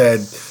board said,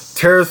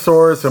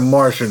 Pterosaurs and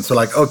Martians. So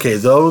like, okay,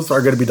 those are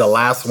going to be the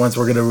last ones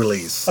we're going to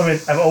release. I mean,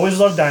 I've always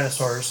loved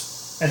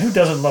dinosaurs. And who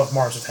doesn't love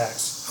Mars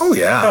attacks? Oh,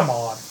 yeah. Come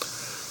on.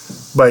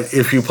 But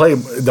if you play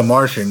the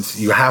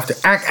Martians, you have to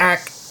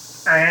act.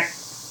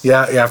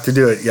 Yeah, you have to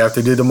do it. You have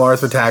to do the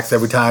Mars attacks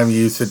every time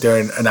you sit there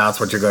and announce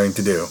what you're going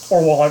to do.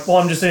 Or while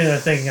I'm just sitting there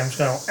thinking, I'm just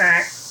going to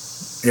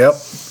Yep.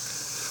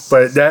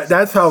 But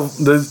that's how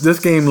this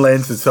game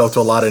lends itself to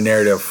a lot of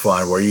narrative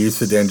fun, where you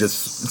sit there and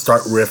just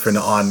start riffing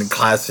on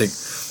classic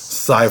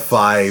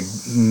sci-fi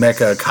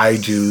mecha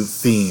kaiju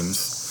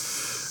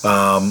themes.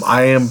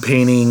 I am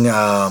painting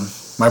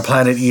my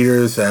Planet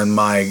Eaters and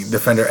my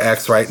Defender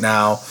X right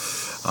now.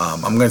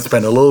 I'm going to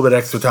spend a little bit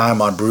extra time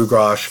on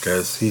Brugrosh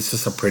because he's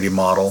just a pretty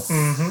model.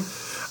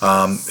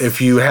 Mm-hmm. If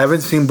you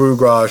haven't seen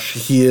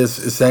Brugrosh, he is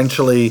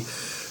essentially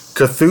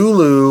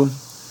Cthulhu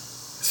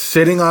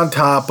sitting on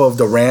top of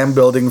the Ram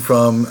building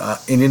from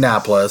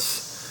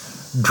Indianapolis,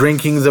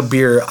 drinking the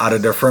beer out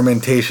of the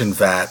fermentation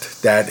vat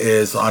that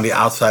is on the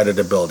outside of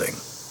the building.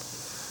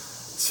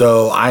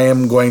 So I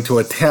am going to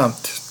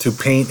attempt to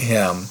paint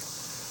him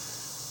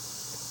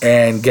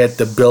and get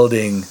the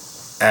building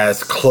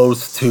as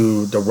close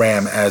to the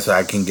Ram as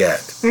I can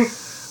get.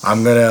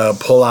 I'm gonna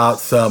pull out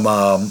some,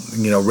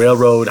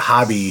 railroad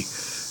hobby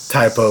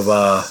type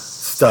of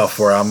stuff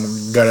where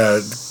I'm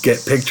gonna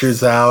get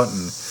pictures out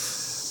and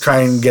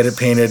try and get it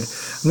painted.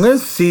 I'm gonna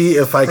see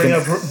if I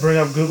can bring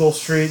up Google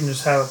Street and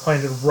just have it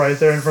painted right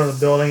there in front of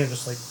the building and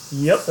just like,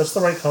 yep, that's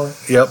the right color.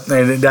 Yep,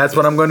 and that's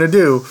what I'm gonna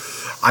do.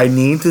 I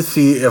need to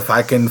see if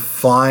I can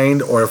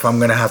find, or if I'm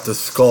gonna have to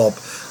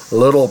sculpt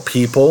little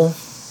people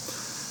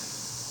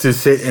to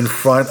sit in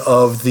front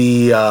of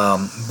the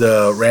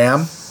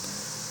Ram,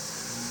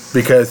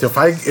 because if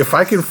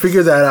I can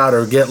figure that out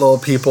or get little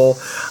people,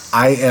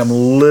 I am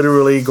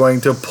literally going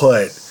to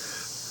put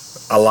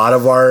a lot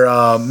of our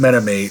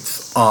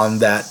Metamates on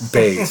that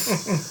base.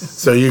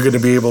 So you're going to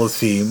be able to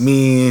see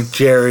me,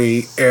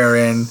 Jerry,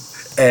 Aaron,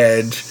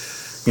 Edge,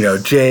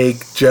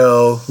 Jake,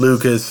 Joe,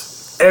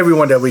 Lucas,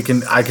 everyone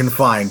that I can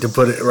find to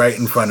put it right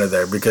in front of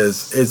there,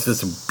 because it's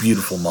just a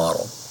beautiful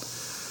model.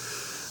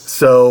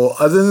 So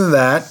other than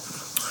that,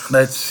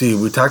 let's see.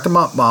 We talked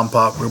about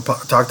Monpoc. We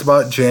talked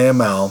about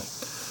JML.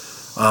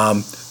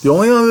 The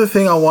only other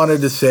thing I wanted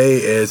to say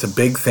is a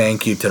big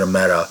thank you to the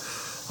meta.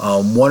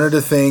 One of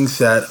the things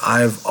that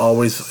I've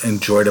always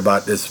enjoyed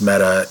about this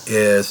meta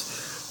is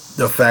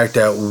the fact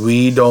that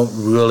we don't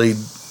really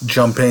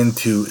jump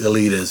into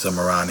elitism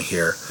around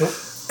here. Nope.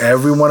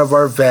 Every one of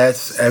our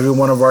vets, every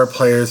one of our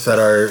players that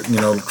are,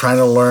 trying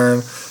to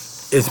learn,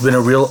 it's been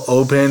a real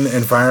open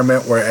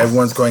environment where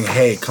everyone's going,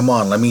 hey, come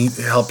on, let me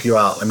help you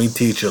out. Let me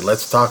teach you.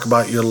 Let's talk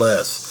about your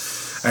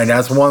list. And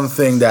that's one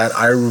thing that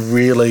I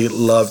really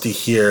love to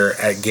hear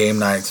at game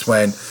nights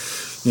when,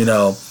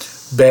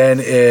 Ben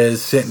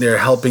is sitting there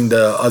helping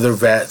the other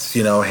vets,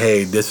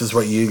 hey, this is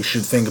what you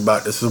should think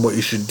about. This is what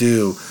you should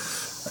do.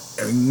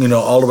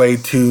 All the way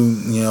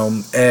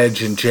to,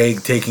 Edge and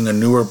Jake taking a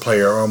newer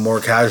player or a more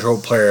casual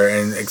player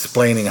and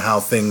explaining how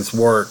things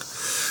work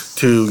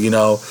to,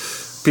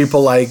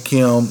 people like,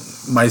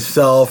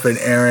 myself and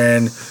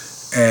Aaron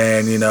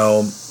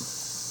and,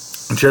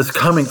 just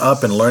coming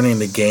up and learning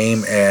the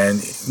game, and,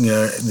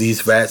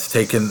 these vets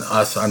taking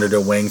us under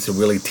their wings and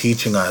really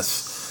teaching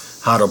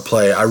us how to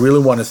play. I really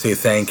want to say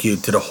thank you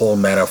to the whole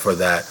meta for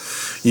that.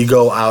 You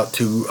go out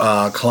to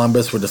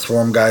Columbus with the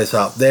Swarm guys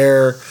out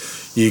there.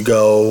 You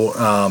go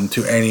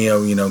to any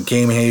of,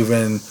 Game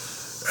Haven,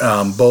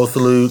 both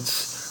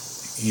loots.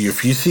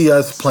 If you see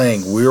us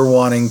playing, we're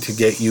wanting to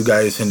get you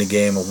guys in the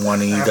game and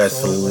wanting you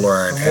guys to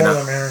learn.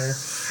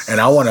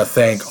 And I want to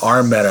thank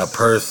our meta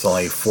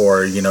personally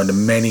for, the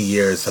many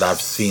years that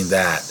I've seen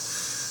that.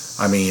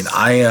 I mean,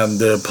 I am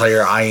the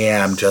player I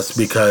am just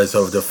because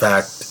of the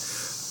fact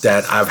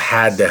that I've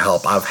had the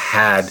help. I've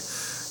had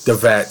the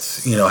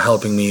vets,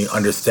 helping me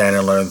understand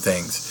and learn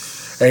things.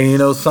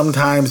 And,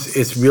 sometimes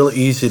it's real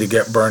easy to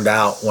get burned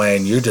out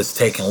when you're just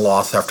taking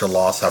loss after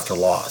loss after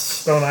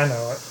loss. Don't I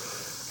know it?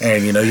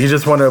 And, you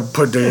just want to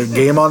put the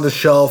game on the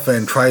shelf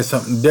and try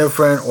something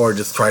different, or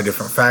just try a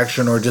different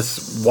faction, or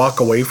just walk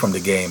away from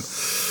the game.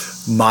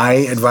 My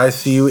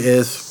advice to you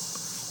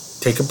is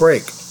take a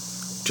break.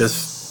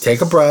 Just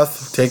take a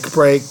breath, take a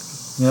break,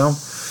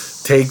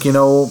 take,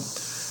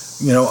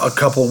 a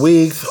couple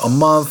weeks, a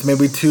month,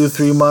 maybe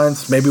 2-3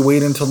 months, maybe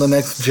wait until the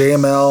next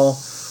JML.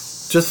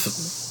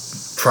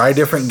 Just try a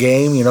different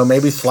game,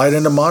 maybe slide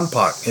into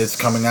Monpoc. It's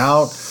coming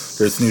out.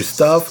 There's new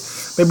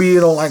stuff. Maybe you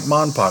don't like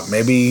Monpoc.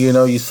 Maybe,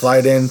 you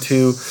slide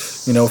into,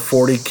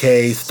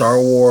 40K, Star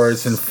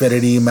Wars,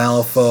 Infinity,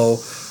 Malifaux.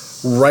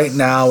 Right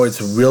now, it's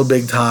a real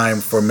big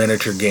time for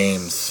miniature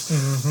games.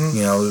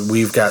 Mm-hmm.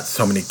 We've got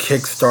so many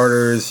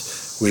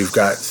Kickstarters. We've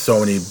got so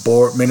many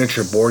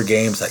miniature board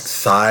games like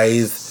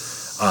Scythe,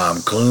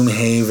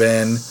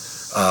 Gloomhaven.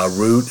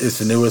 Root is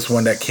the newest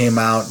one that came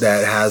out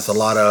that has a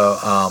lot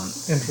of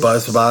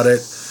buzz about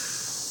it.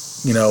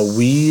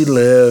 We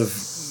live,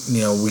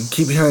 we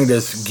keep hearing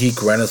this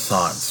geek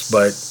renaissance,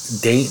 but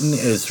Dayton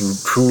is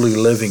truly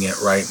living it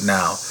right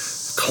now.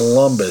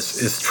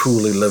 Columbus is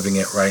truly living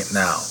it right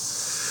now.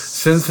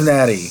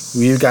 Cincinnati,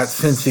 we've got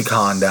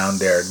CincyCon down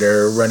there.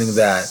 They're running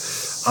that.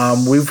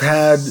 We've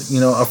had,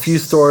 a few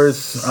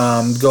stores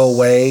go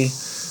away,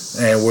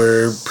 and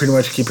we're pretty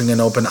much keeping an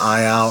open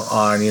eye out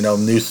on,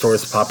 new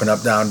stores popping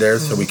up down there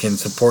so we can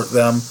support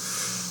them.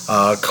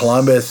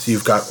 Columbus,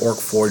 you've got Orc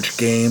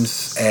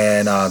Games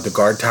and the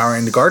Guard Tower.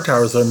 And the Guard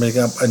Towers are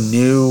making up a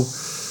new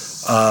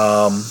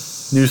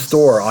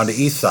store on the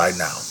east side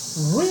now.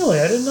 Really?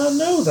 I did not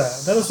know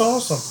that. That is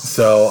awesome.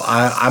 So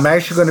I'm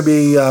actually going to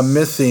be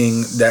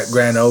missing that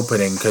grand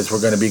opening because we're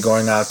going to be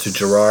going out to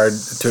Gerard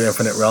to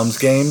Infinite Realms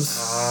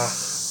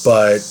games.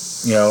 But,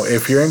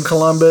 if you're in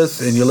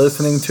Columbus and you're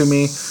listening to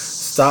me,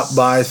 stop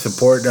by,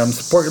 support them,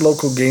 support your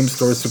local game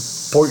stores,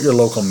 support your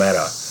local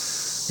meta.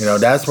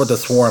 That's what the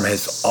Swarm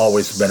has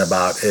always been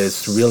about,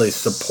 is really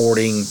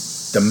supporting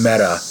the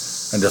meta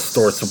and the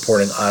store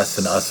supporting us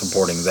and us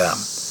supporting them.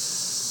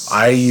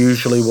 I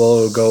usually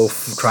will go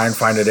try and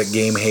find it at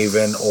Game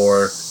Haven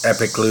or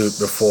Epic Loot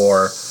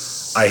before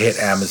I hit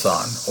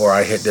Amazon or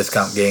I hit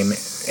Discount Game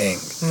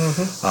Inc.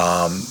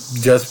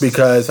 Just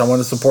because I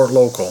want to support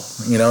local,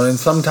 and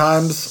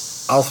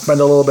sometimes I'll spend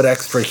a little bit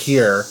extra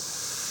here.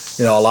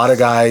 A lot of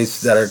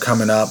guys that are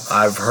coming up,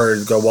 I've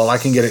heard go, well, I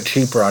can get it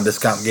cheaper on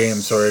Discount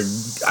Games or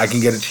I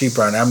can get it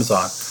cheaper on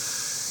Amazon.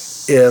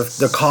 If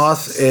the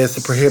cost is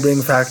the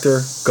prohibiting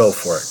factor, go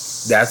for it.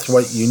 That's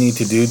what you need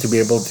to do to be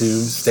able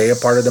to stay a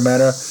part of the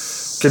meta.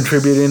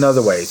 Contribute in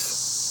other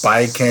ways.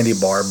 Buy a candy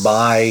bar.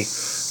 Buy,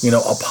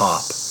 a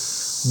pop.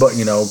 But,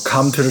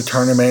 come to the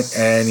tournament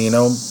and,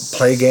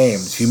 play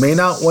games. You may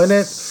not win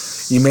it.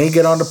 You may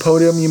get on the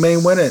podium. You may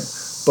win it.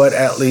 But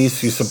at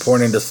least you're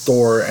supporting the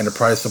store, and the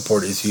prize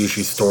support is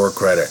usually store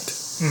credit.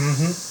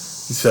 Mm-hmm.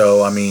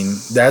 So,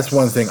 that's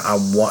one thing I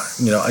want.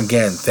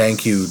 Again,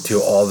 thank you to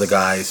all the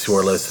guys who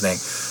are listening.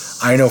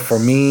 I know for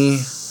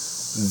me,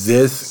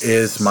 this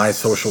is my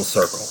social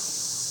circle.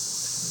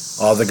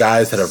 All the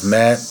guys that I've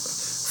met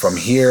from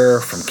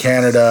here, from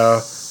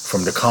Canada,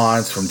 from the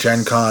cons, from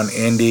Gen Con,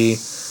 Indy,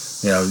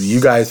 you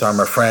guys are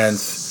my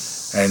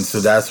friends. And so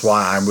that's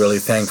why I'm really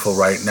thankful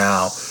right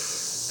now.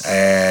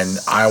 And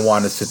I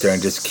want to sit there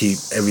and just keep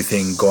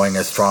everything going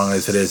as strong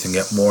as it is and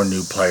get more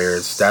new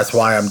players. That's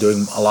why I'm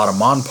doing a lot of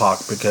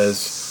Monpoc,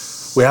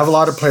 because we have a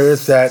lot of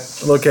players that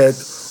look at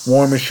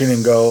War Machine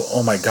and go,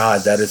 oh my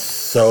God, that is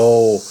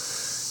so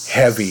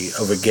heavy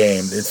of a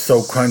game. It's so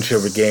crunchy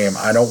of a game.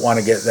 I don't want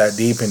to get that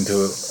deep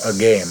into a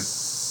game.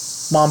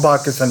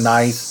 Monpoc is a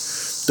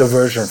nice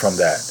diversion from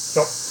that.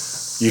 Yep.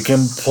 You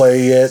can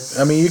play it.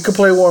 You can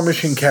play War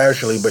Machine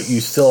casually, but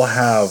you still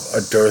have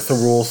a dearth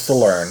of rules to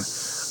learn,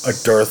 a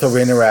dearth of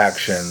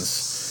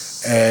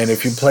interactions. And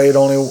if you play it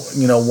only,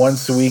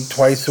 once a week,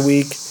 twice a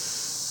week,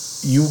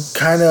 you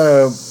kind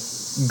of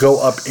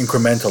go up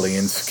incrementally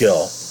in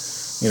skill,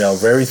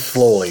 very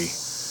slowly.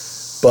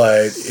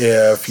 But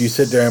if you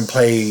sit there and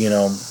play,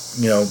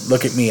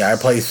 look at me. I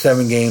play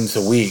 7 games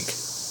a week,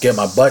 get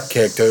my butt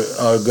kicked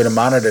a good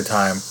amount of the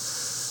time.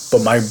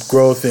 But my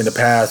growth in the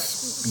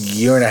past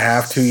year and a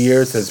half, 2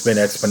 years has been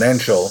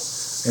exponential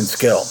in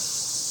skill.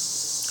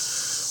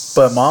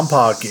 But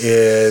Monpoc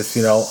is,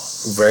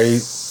 very,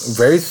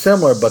 very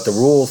similar, but the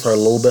rules are a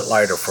little bit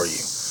lighter for you.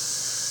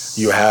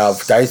 You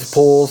have dice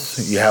pools,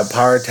 you have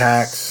power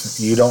attacks,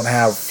 you don't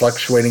have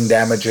fluctuating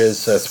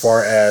damages as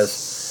far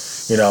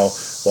as,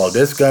 well,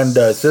 this gun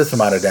does this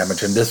amount of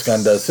damage and this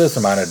gun does this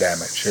amount of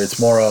damage. It's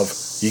more of,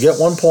 you get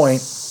 1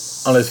 point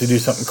unless you do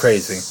something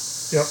crazy.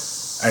 Yep.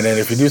 And then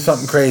if you do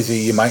something crazy,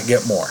 you might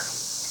get more.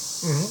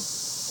 Mm-hmm.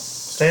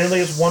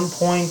 Standardly, it's 1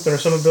 point. There are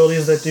some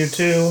abilities that do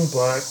 2,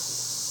 but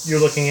you're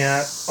looking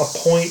at a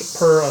point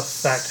per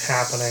effect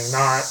happening,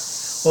 not,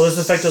 well, this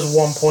effect does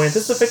 1 point,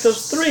 this effect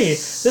does 3,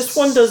 this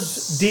one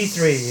does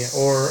D3,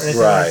 or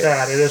anything like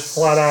that. It is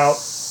flat out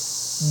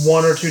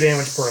 1 or 2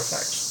 damage per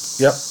effect.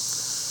 Yep.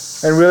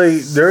 And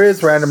really, there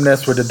is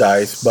randomness with the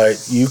dice, but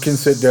you can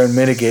sit there and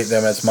mitigate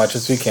them as much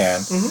as you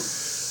can.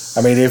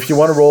 Mm-hmm. If you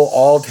want to roll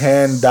all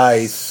 10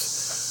 dice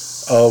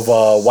of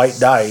white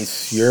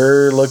dice,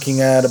 you're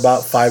looking at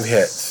about 5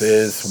 hits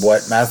is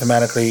what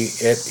mathematically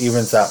it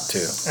evens out to.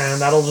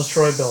 And that'll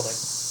destroy a building.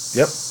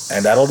 Yep,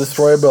 and that'll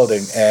destroy a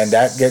building. And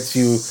that gets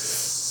you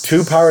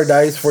 2 power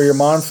dice for your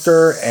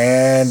monster,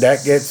 and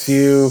that gets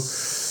you,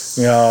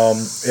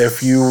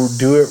 if you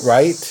do it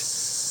right,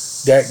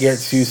 that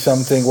gets you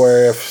something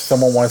where if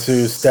someone wants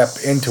to step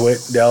into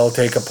it, they'll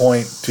take a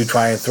point to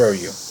try and throw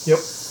you. Yep.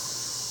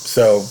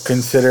 So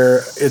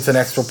consider it's an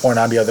extra point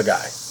on the other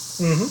guy.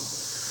 Mm-hmm.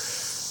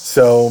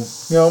 So,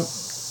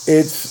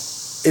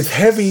 it's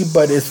heavy,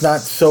 but it's not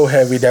so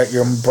heavy that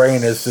your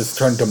brain is just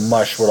turned to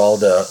mush with all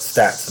the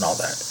stats and all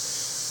that.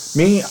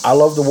 Me, I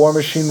love the War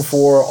Machine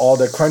for all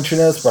the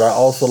crunchiness, but I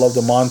also love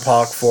the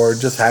Monpoc for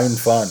just having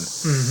fun.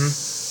 Mm-hmm.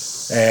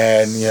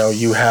 And,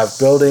 you have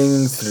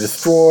buildings to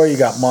destroy, you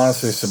got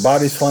monsters to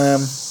body slam.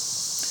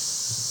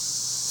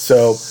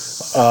 So,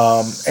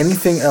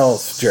 anything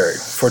else, Jerry,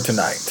 for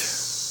tonight?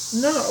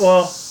 No,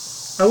 well,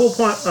 I will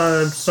point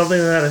something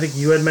that I think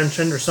you had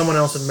mentioned or someone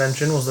else had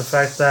mentioned was the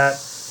fact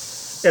that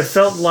it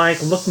felt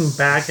like, looking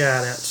back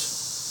at it,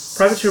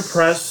 Privateer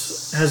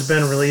Press has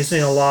been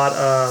releasing a lot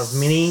of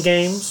mini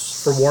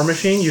games for War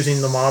Machine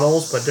using the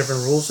models but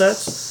different rule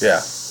sets.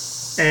 Yeah.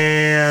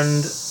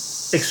 And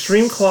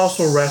Extreme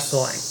Colossal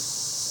Wrestling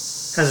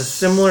has a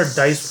similar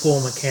dice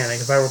pool mechanic,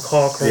 if I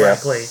recall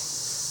correctly,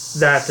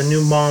 that the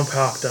new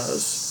Monpoc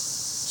does.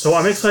 So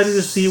I'm excited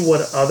to see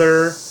what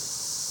other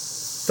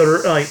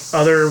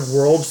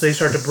worlds they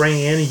start to bring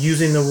in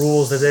using the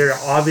rules that they're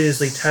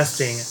obviously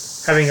testing,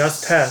 having us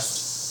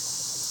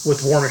test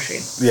with War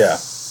Machine. Yeah.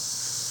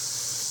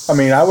 I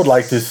mean, I would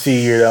like to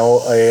see,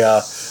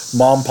 a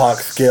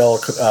Monpoc scale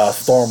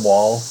storm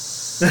wall.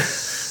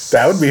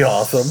 That would be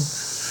awesome.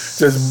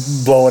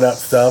 Just blowing up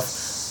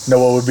stuff. You know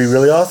what would be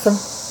really awesome?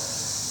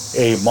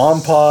 A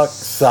Monpoc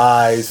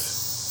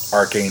size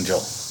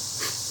Archangel.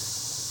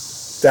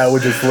 That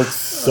would just look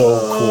so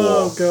cool.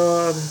 Oh,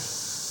 God.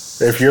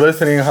 If you're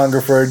listening,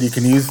 Hungerford, you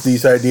can use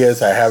these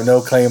ideas. I have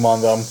no claim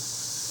on them.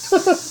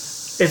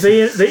 If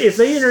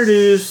they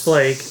introduce,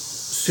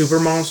 super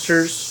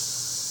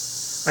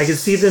monsters, I could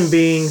see them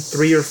being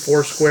 3 or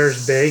 4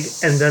 squares big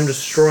and them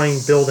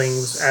destroying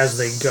buildings as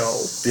they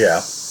go.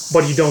 Yeah.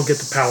 But you don't get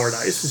the power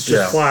dice. It's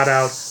just flat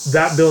out,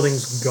 that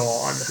building's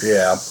gone.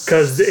 Yeah.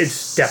 Because it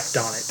stepped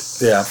on it.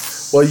 Yeah.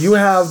 Well, you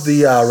have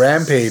the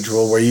Rampage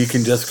rule where you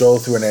can just go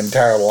through an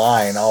entire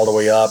line all the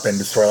way up and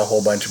destroy a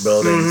whole bunch of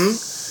buildings. Mm-hmm.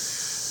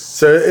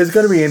 So it's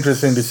going to be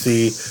interesting to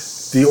see.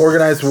 The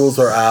organized rules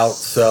are out,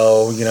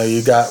 so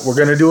we're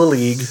going to do a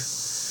league.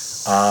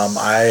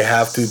 I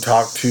have to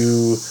talk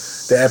to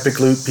the Epic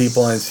Loot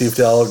people and see if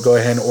they'll go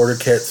ahead and order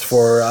kits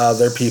for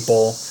their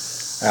people.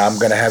 I'm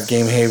going to have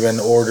Game Haven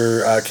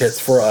order kits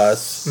for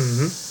us.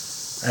 Mm-hmm.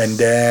 And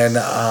then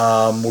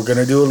we're going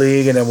to do a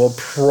league, and then we'll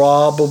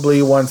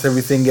probably, once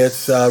everything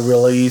gets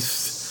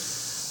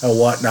released and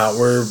whatnot,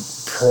 we're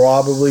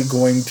probably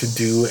going to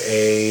do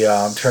a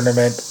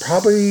tournament,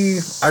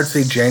 probably, I'd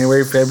say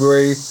January,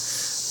 February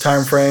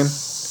time frame.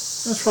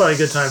 That's probably a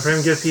good time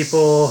frame. Give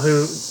people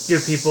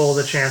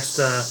the chance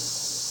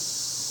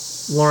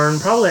to learn.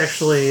 Probably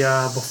actually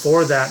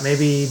before that,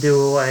 maybe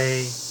do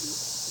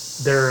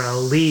their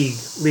league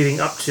leading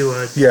up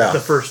to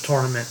the first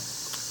tournament.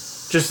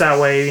 Just that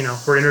way,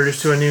 we're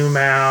introduced to a new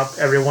map.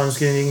 Everyone's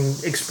getting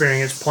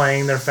experience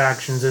playing their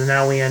factions, and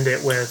now we end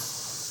it with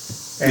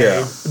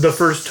the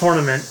first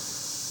tournament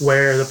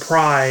where the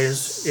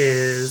prize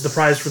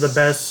for the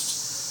best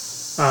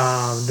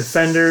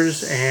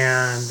defenders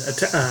and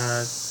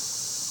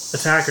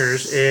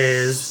attackers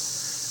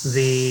is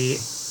the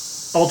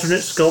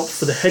alternate sculpt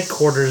for the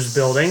headquarters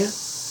building,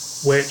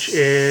 which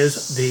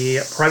is the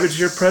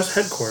Privateer Press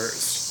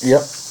headquarters.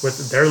 Yep.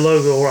 With their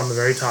logo on the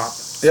very top.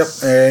 Yep,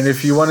 and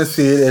if you want to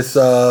see it, it's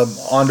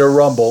on their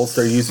Rumbles.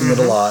 They're using it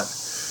a lot.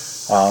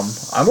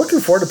 I'm looking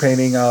forward to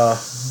painting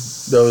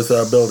those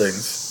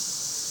buildings.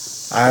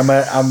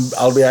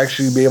 I'll be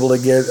able to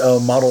get a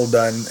model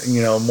done,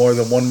 more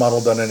than one model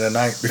done in a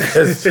night,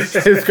 because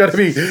it's going to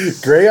be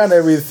gray on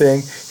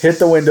everything, hit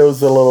the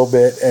windows a little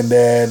bit, and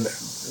then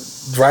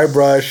dry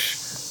brush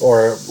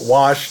or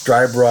wash,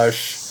 dry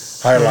brush,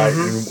 highlight,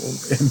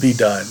 and be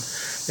done.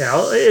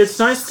 Yeah, it's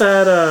nice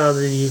that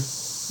the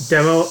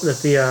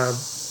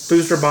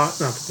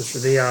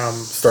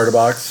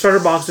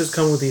starter boxes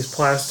come with these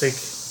plastic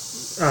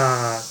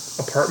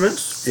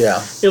apartments.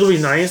 Yeah. It'll be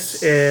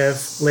nice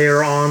if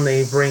later on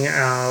they bring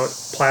out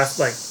a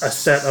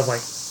set of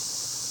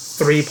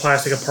 3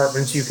 plastic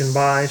apartments you can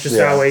buy. Just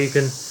that way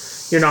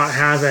you're not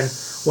having,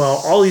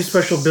 all these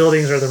special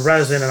buildings are the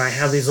resin and I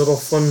have these little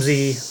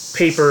flimsy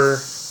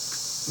paper.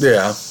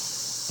 Yeah.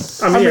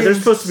 I mean, they're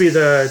supposed to be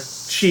the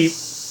cheap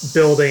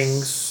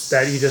buildings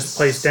that you just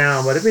place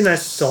down, but it'd be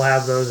nice to still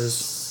have those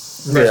as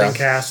resin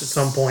cast at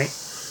some point.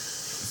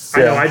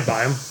 I know I'd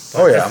buy them.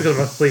 Just because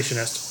I'm a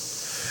completionist.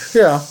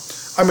 Yeah.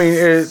 I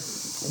mean,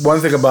 one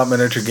thing about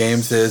miniature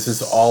games is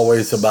it's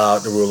always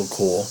about the rule of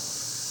cool.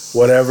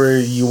 Whatever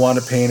you want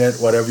to paint it,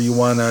 whatever you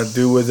want to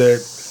do with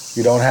it,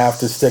 you don't have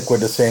to stick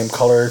with the same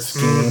color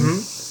scheme.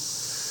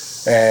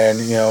 Mm-hmm. And,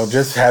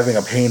 just having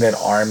a painted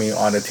army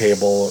on the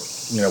table,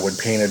 with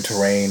painted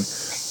terrain,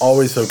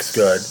 always looks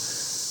good.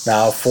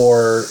 Now,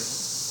 for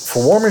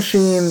War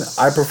Machine,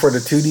 I prefer the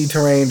 2D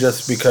terrain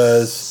just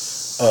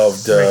because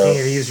of making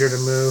it easier to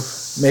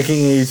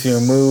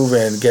move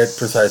and get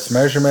precise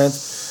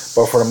measurements.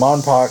 But for the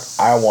Monpoc,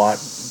 I want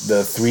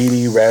the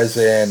 3D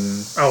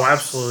resin. Oh,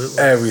 absolutely.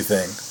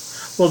 Everything.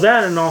 Well,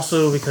 that, and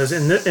also because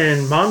in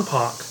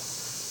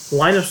Monpoc,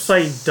 line of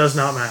sight does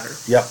not matter.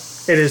 Yep.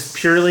 It is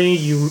purely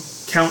you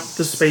count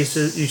the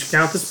spaces. You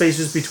count the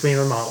spaces between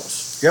the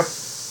models. Yep.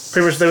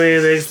 Pretty much the way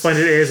they explained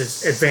it is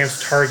it's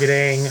advanced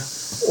targeting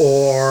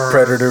or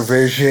predator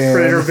vision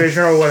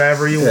or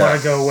whatever you want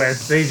to go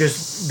with. They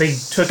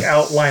took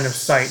out line of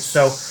sight.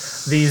 So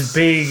these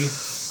big,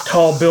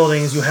 tall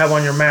buildings you have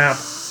on your map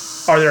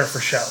are there for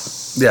show.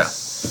 Yeah.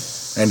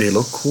 And they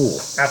look cool.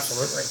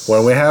 Absolutely.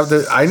 When we have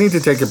I need to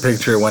take a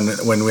picture when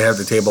we have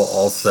the table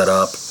all set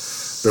up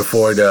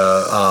before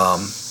the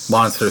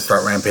monsters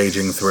start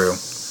rampaging through.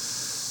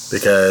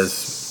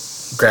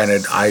 Because,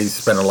 granted, I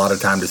spend a lot of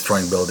time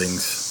destroying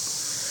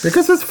buildings.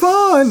 Because it's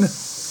fun!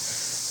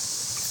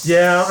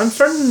 Yeah, I'm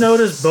starting to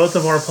notice both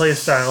of our play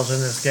styles in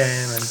this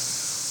game. And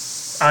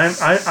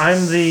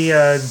I'm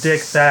the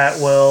dick that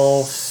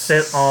will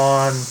sit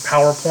on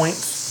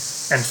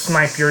PowerPoints and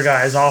snipe your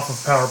guys off of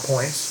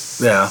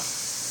PowerPoints. Yeah.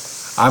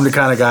 I'm the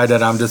kind of guy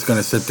that I'm just going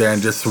to sit there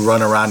and just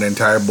run around the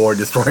entire board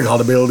destroying all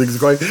the buildings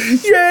going,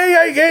 yay,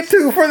 I get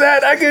 2 for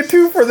that, I get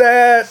 2 for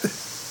that.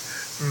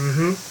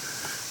 Mm-hmm.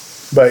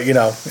 But,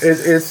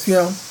 it's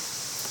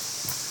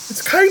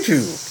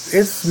kaiju.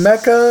 It's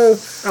mecha,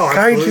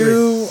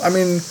 kaiju. I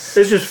mean...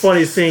 It's just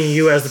funny seeing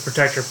you as the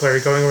protector player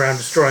going around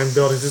destroying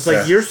buildings. It's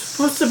like, you're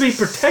supposed to be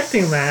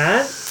protecting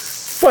that.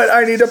 But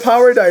I need a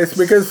power dice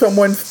because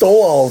someone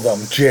stole all of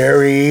them,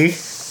 Jerry.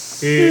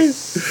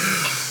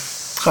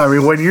 I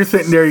mean, when you're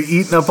sitting there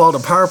eating up all the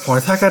power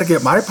points, I got to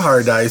get my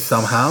power dice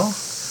somehow.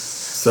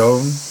 So,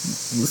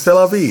 c'est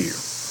la vie.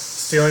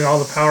 Stealing all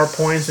the power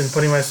points and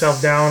putting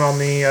myself down on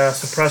the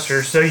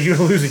suppressor, so you're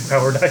losing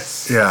power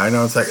dice. Yeah, I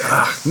know. It's like,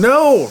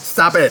 no,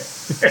 stop it.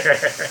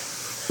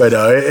 But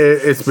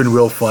it's been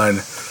real fun.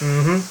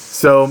 Mm-hmm.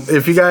 So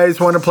if you guys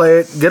want to play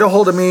it, get a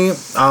hold of me.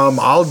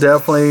 I'll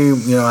definitely,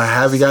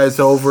 have you guys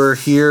over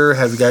here,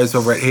 have you guys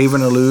over at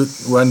Haven of Loot,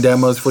 run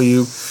demos for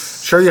you,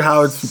 show you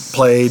how it's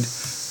played.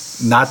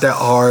 Not that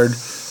hard.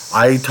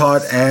 I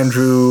taught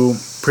Andrew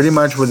pretty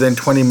much within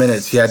 20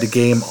 minutes. He had the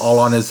game all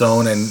on his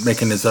own and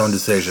making his own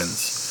decisions.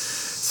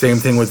 Same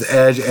thing with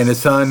Edge and his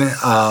son,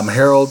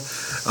 Harold.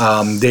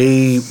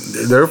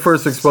 Their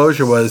first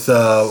exposure was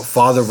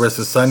father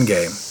versus son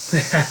game.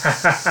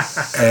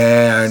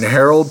 And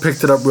Harold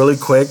picked it up really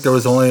quick. There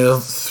was only a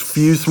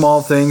few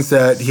small things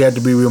that he had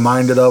to be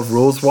reminded of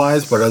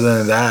rules-wise, but other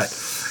than that,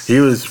 he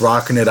was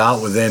rocking it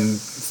out within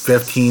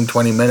 15,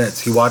 20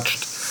 minutes. He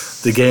watched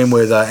the game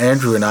with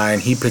Andrew and I,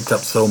 and he picked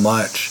up so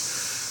much.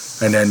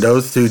 And then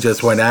those two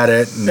just went at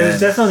it. And it's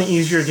definitely an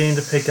easier game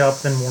to pick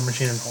up than War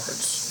Machine and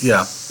Hordes.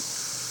 Yeah.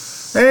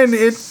 And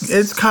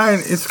it's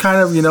kind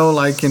of,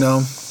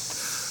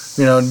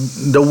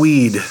 the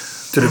weed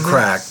to the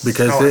crack,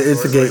 because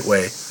it's a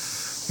gateway.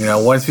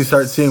 Once you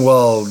start seeing,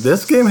 well,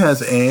 this game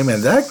has aim,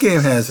 and that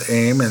game has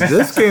aim, and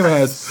this game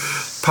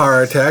has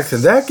power attacks,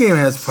 and that game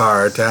has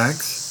power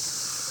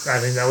attacks. I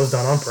think that was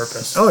done on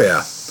purpose. Oh,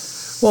 yeah.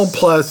 Well,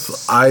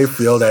 plus, I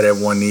feel that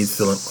everyone needs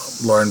to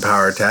learn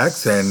power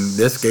attacks, and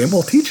this game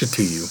will teach it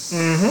to you.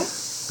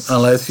 Mm-hmm.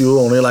 Unless you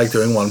only like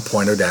doing 1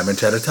 point of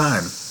damage at a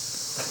time.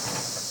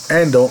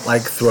 And don't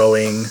like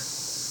throwing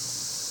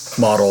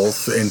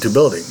models into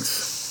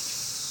buildings.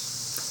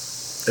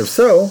 If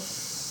so,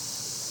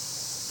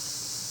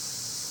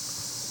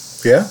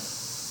 yeah,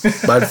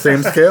 by the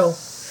same scale.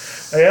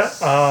 Yeah.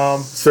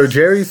 So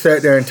Jerry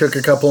sat there and took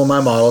a couple of my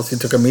models. He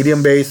took a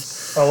medium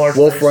base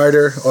Wolf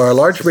Rider, or a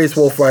large base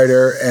Wolf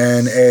Rider,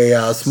 and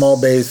a small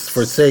base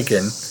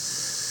Forsaken.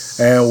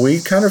 And we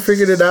kind of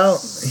figured it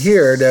out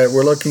here that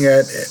we're looking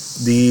at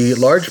the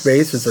large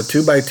base is a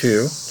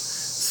 2x2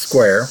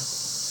 square.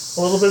 A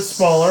little bit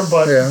smaller,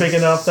 but big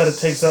enough that it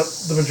takes up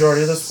the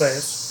majority of the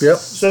space. Yep.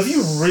 So if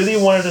you really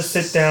wanted to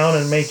sit down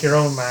and make your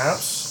own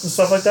maps and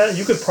stuff like that,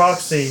 you could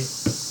proxy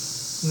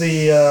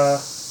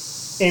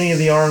any of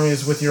the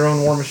armies with your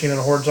own War Machine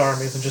and Hordes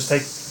armies and just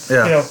take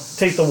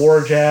take the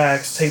War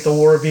Jacks, take the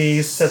War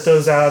Beasts, set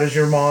those out as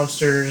your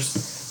monsters,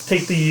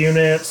 take the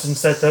units and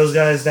set those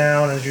guys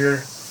down as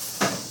your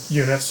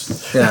units.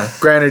 Yeah.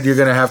 Granted, you're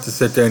going to have to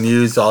sit there and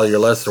use all your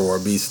lesser War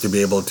Beasts to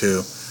be able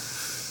to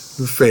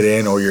fit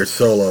in, or your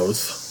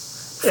solos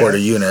for the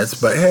units,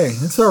 but hey,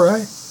 it's all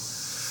right.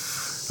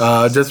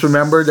 Just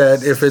remember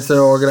that if it's an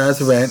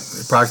organized event,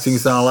 proxying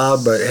is not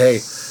allowed, but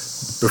hey,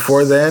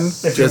 before then,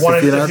 if you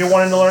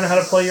wanted to learn how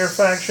to play your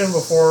faction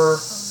before,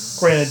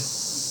 granted,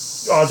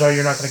 odds are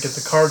you're not going to get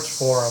the cards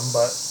for them,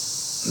 but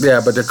yeah,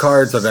 but the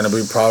cards are going to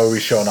be probably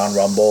shown on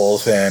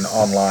Rumbles and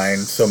online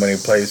so many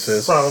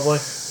places. Probably.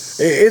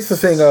 It's the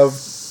thing of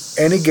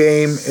any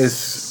game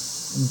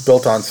is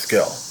built on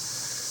skill.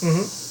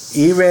 Mm-hmm.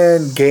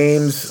 Even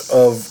games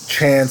of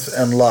chance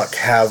and luck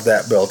have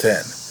that built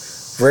in.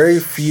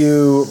 Very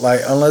few,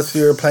 unless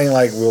you're playing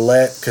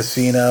roulette,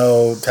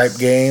 casino type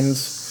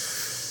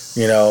games,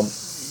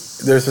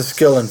 there's a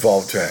skill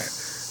involved to it.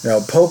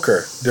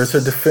 Poker, there's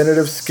a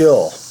definitive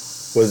skill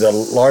with a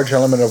large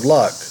element of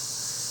luck.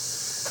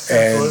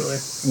 And,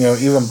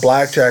 absolutely. Even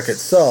blackjack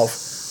itself,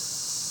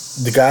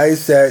 the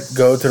guys that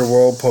go to the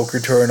World Poker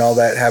Tour and all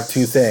that have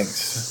two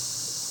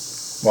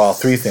things. Well,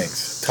 three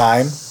things.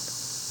 Time,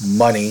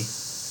 money,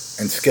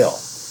 and skill.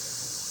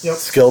 Yep.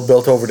 Skill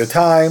built over the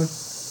time,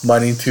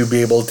 money to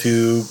be able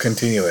to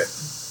continue it.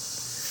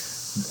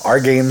 Our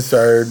games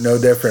are no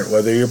different.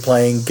 Whether you're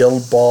playing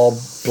Guild Ball,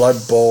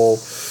 Blood Bowl,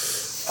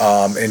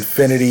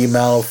 Infinity,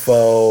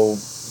 Malifaux,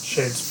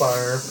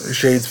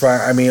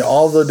 Shadespire. I mean,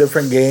 all the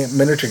different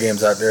miniature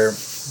games out there.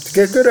 To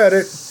get good at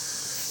it,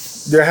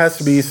 there has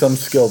to be some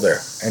skill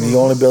there. And you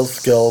only build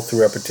skill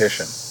through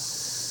repetition.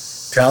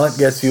 Talent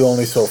gets you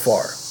only so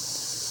far.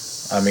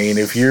 I mean,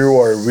 if you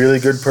are a really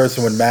good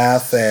person with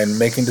math and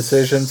making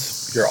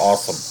decisions, you're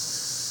awesome.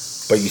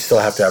 But you still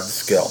have to have the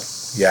skill.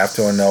 You have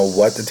to know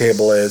what the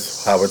table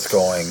is, how it's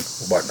going,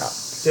 whatnot.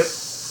 Yep.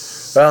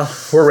 Well,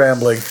 we're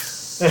rambling.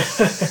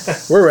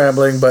 We're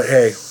rambling, but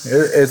hey,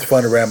 it's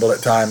fun to ramble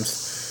at times.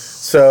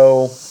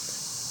 So,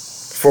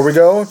 before we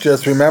go,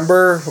 just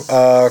remember,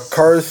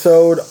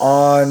 Carsode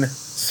on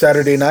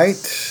Saturday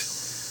night.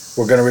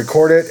 We're going to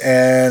record it,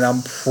 and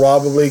I'm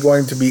probably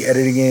going to be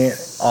editing it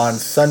on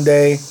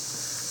Sunday.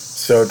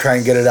 So, try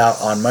and get it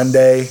out on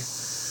Monday.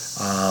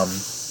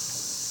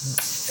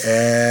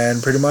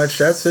 And pretty much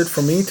that's it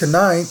for me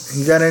tonight.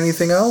 You got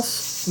anything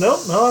else?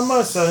 Nope, not on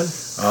my side.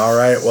 All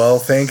right. Well,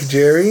 thank you,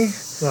 Jerry.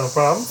 No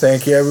problem.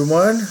 Thank you,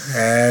 everyone.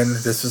 And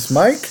this is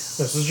Mike.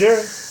 This is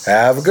Jerry.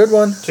 Have a good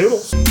one.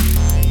 Toodles.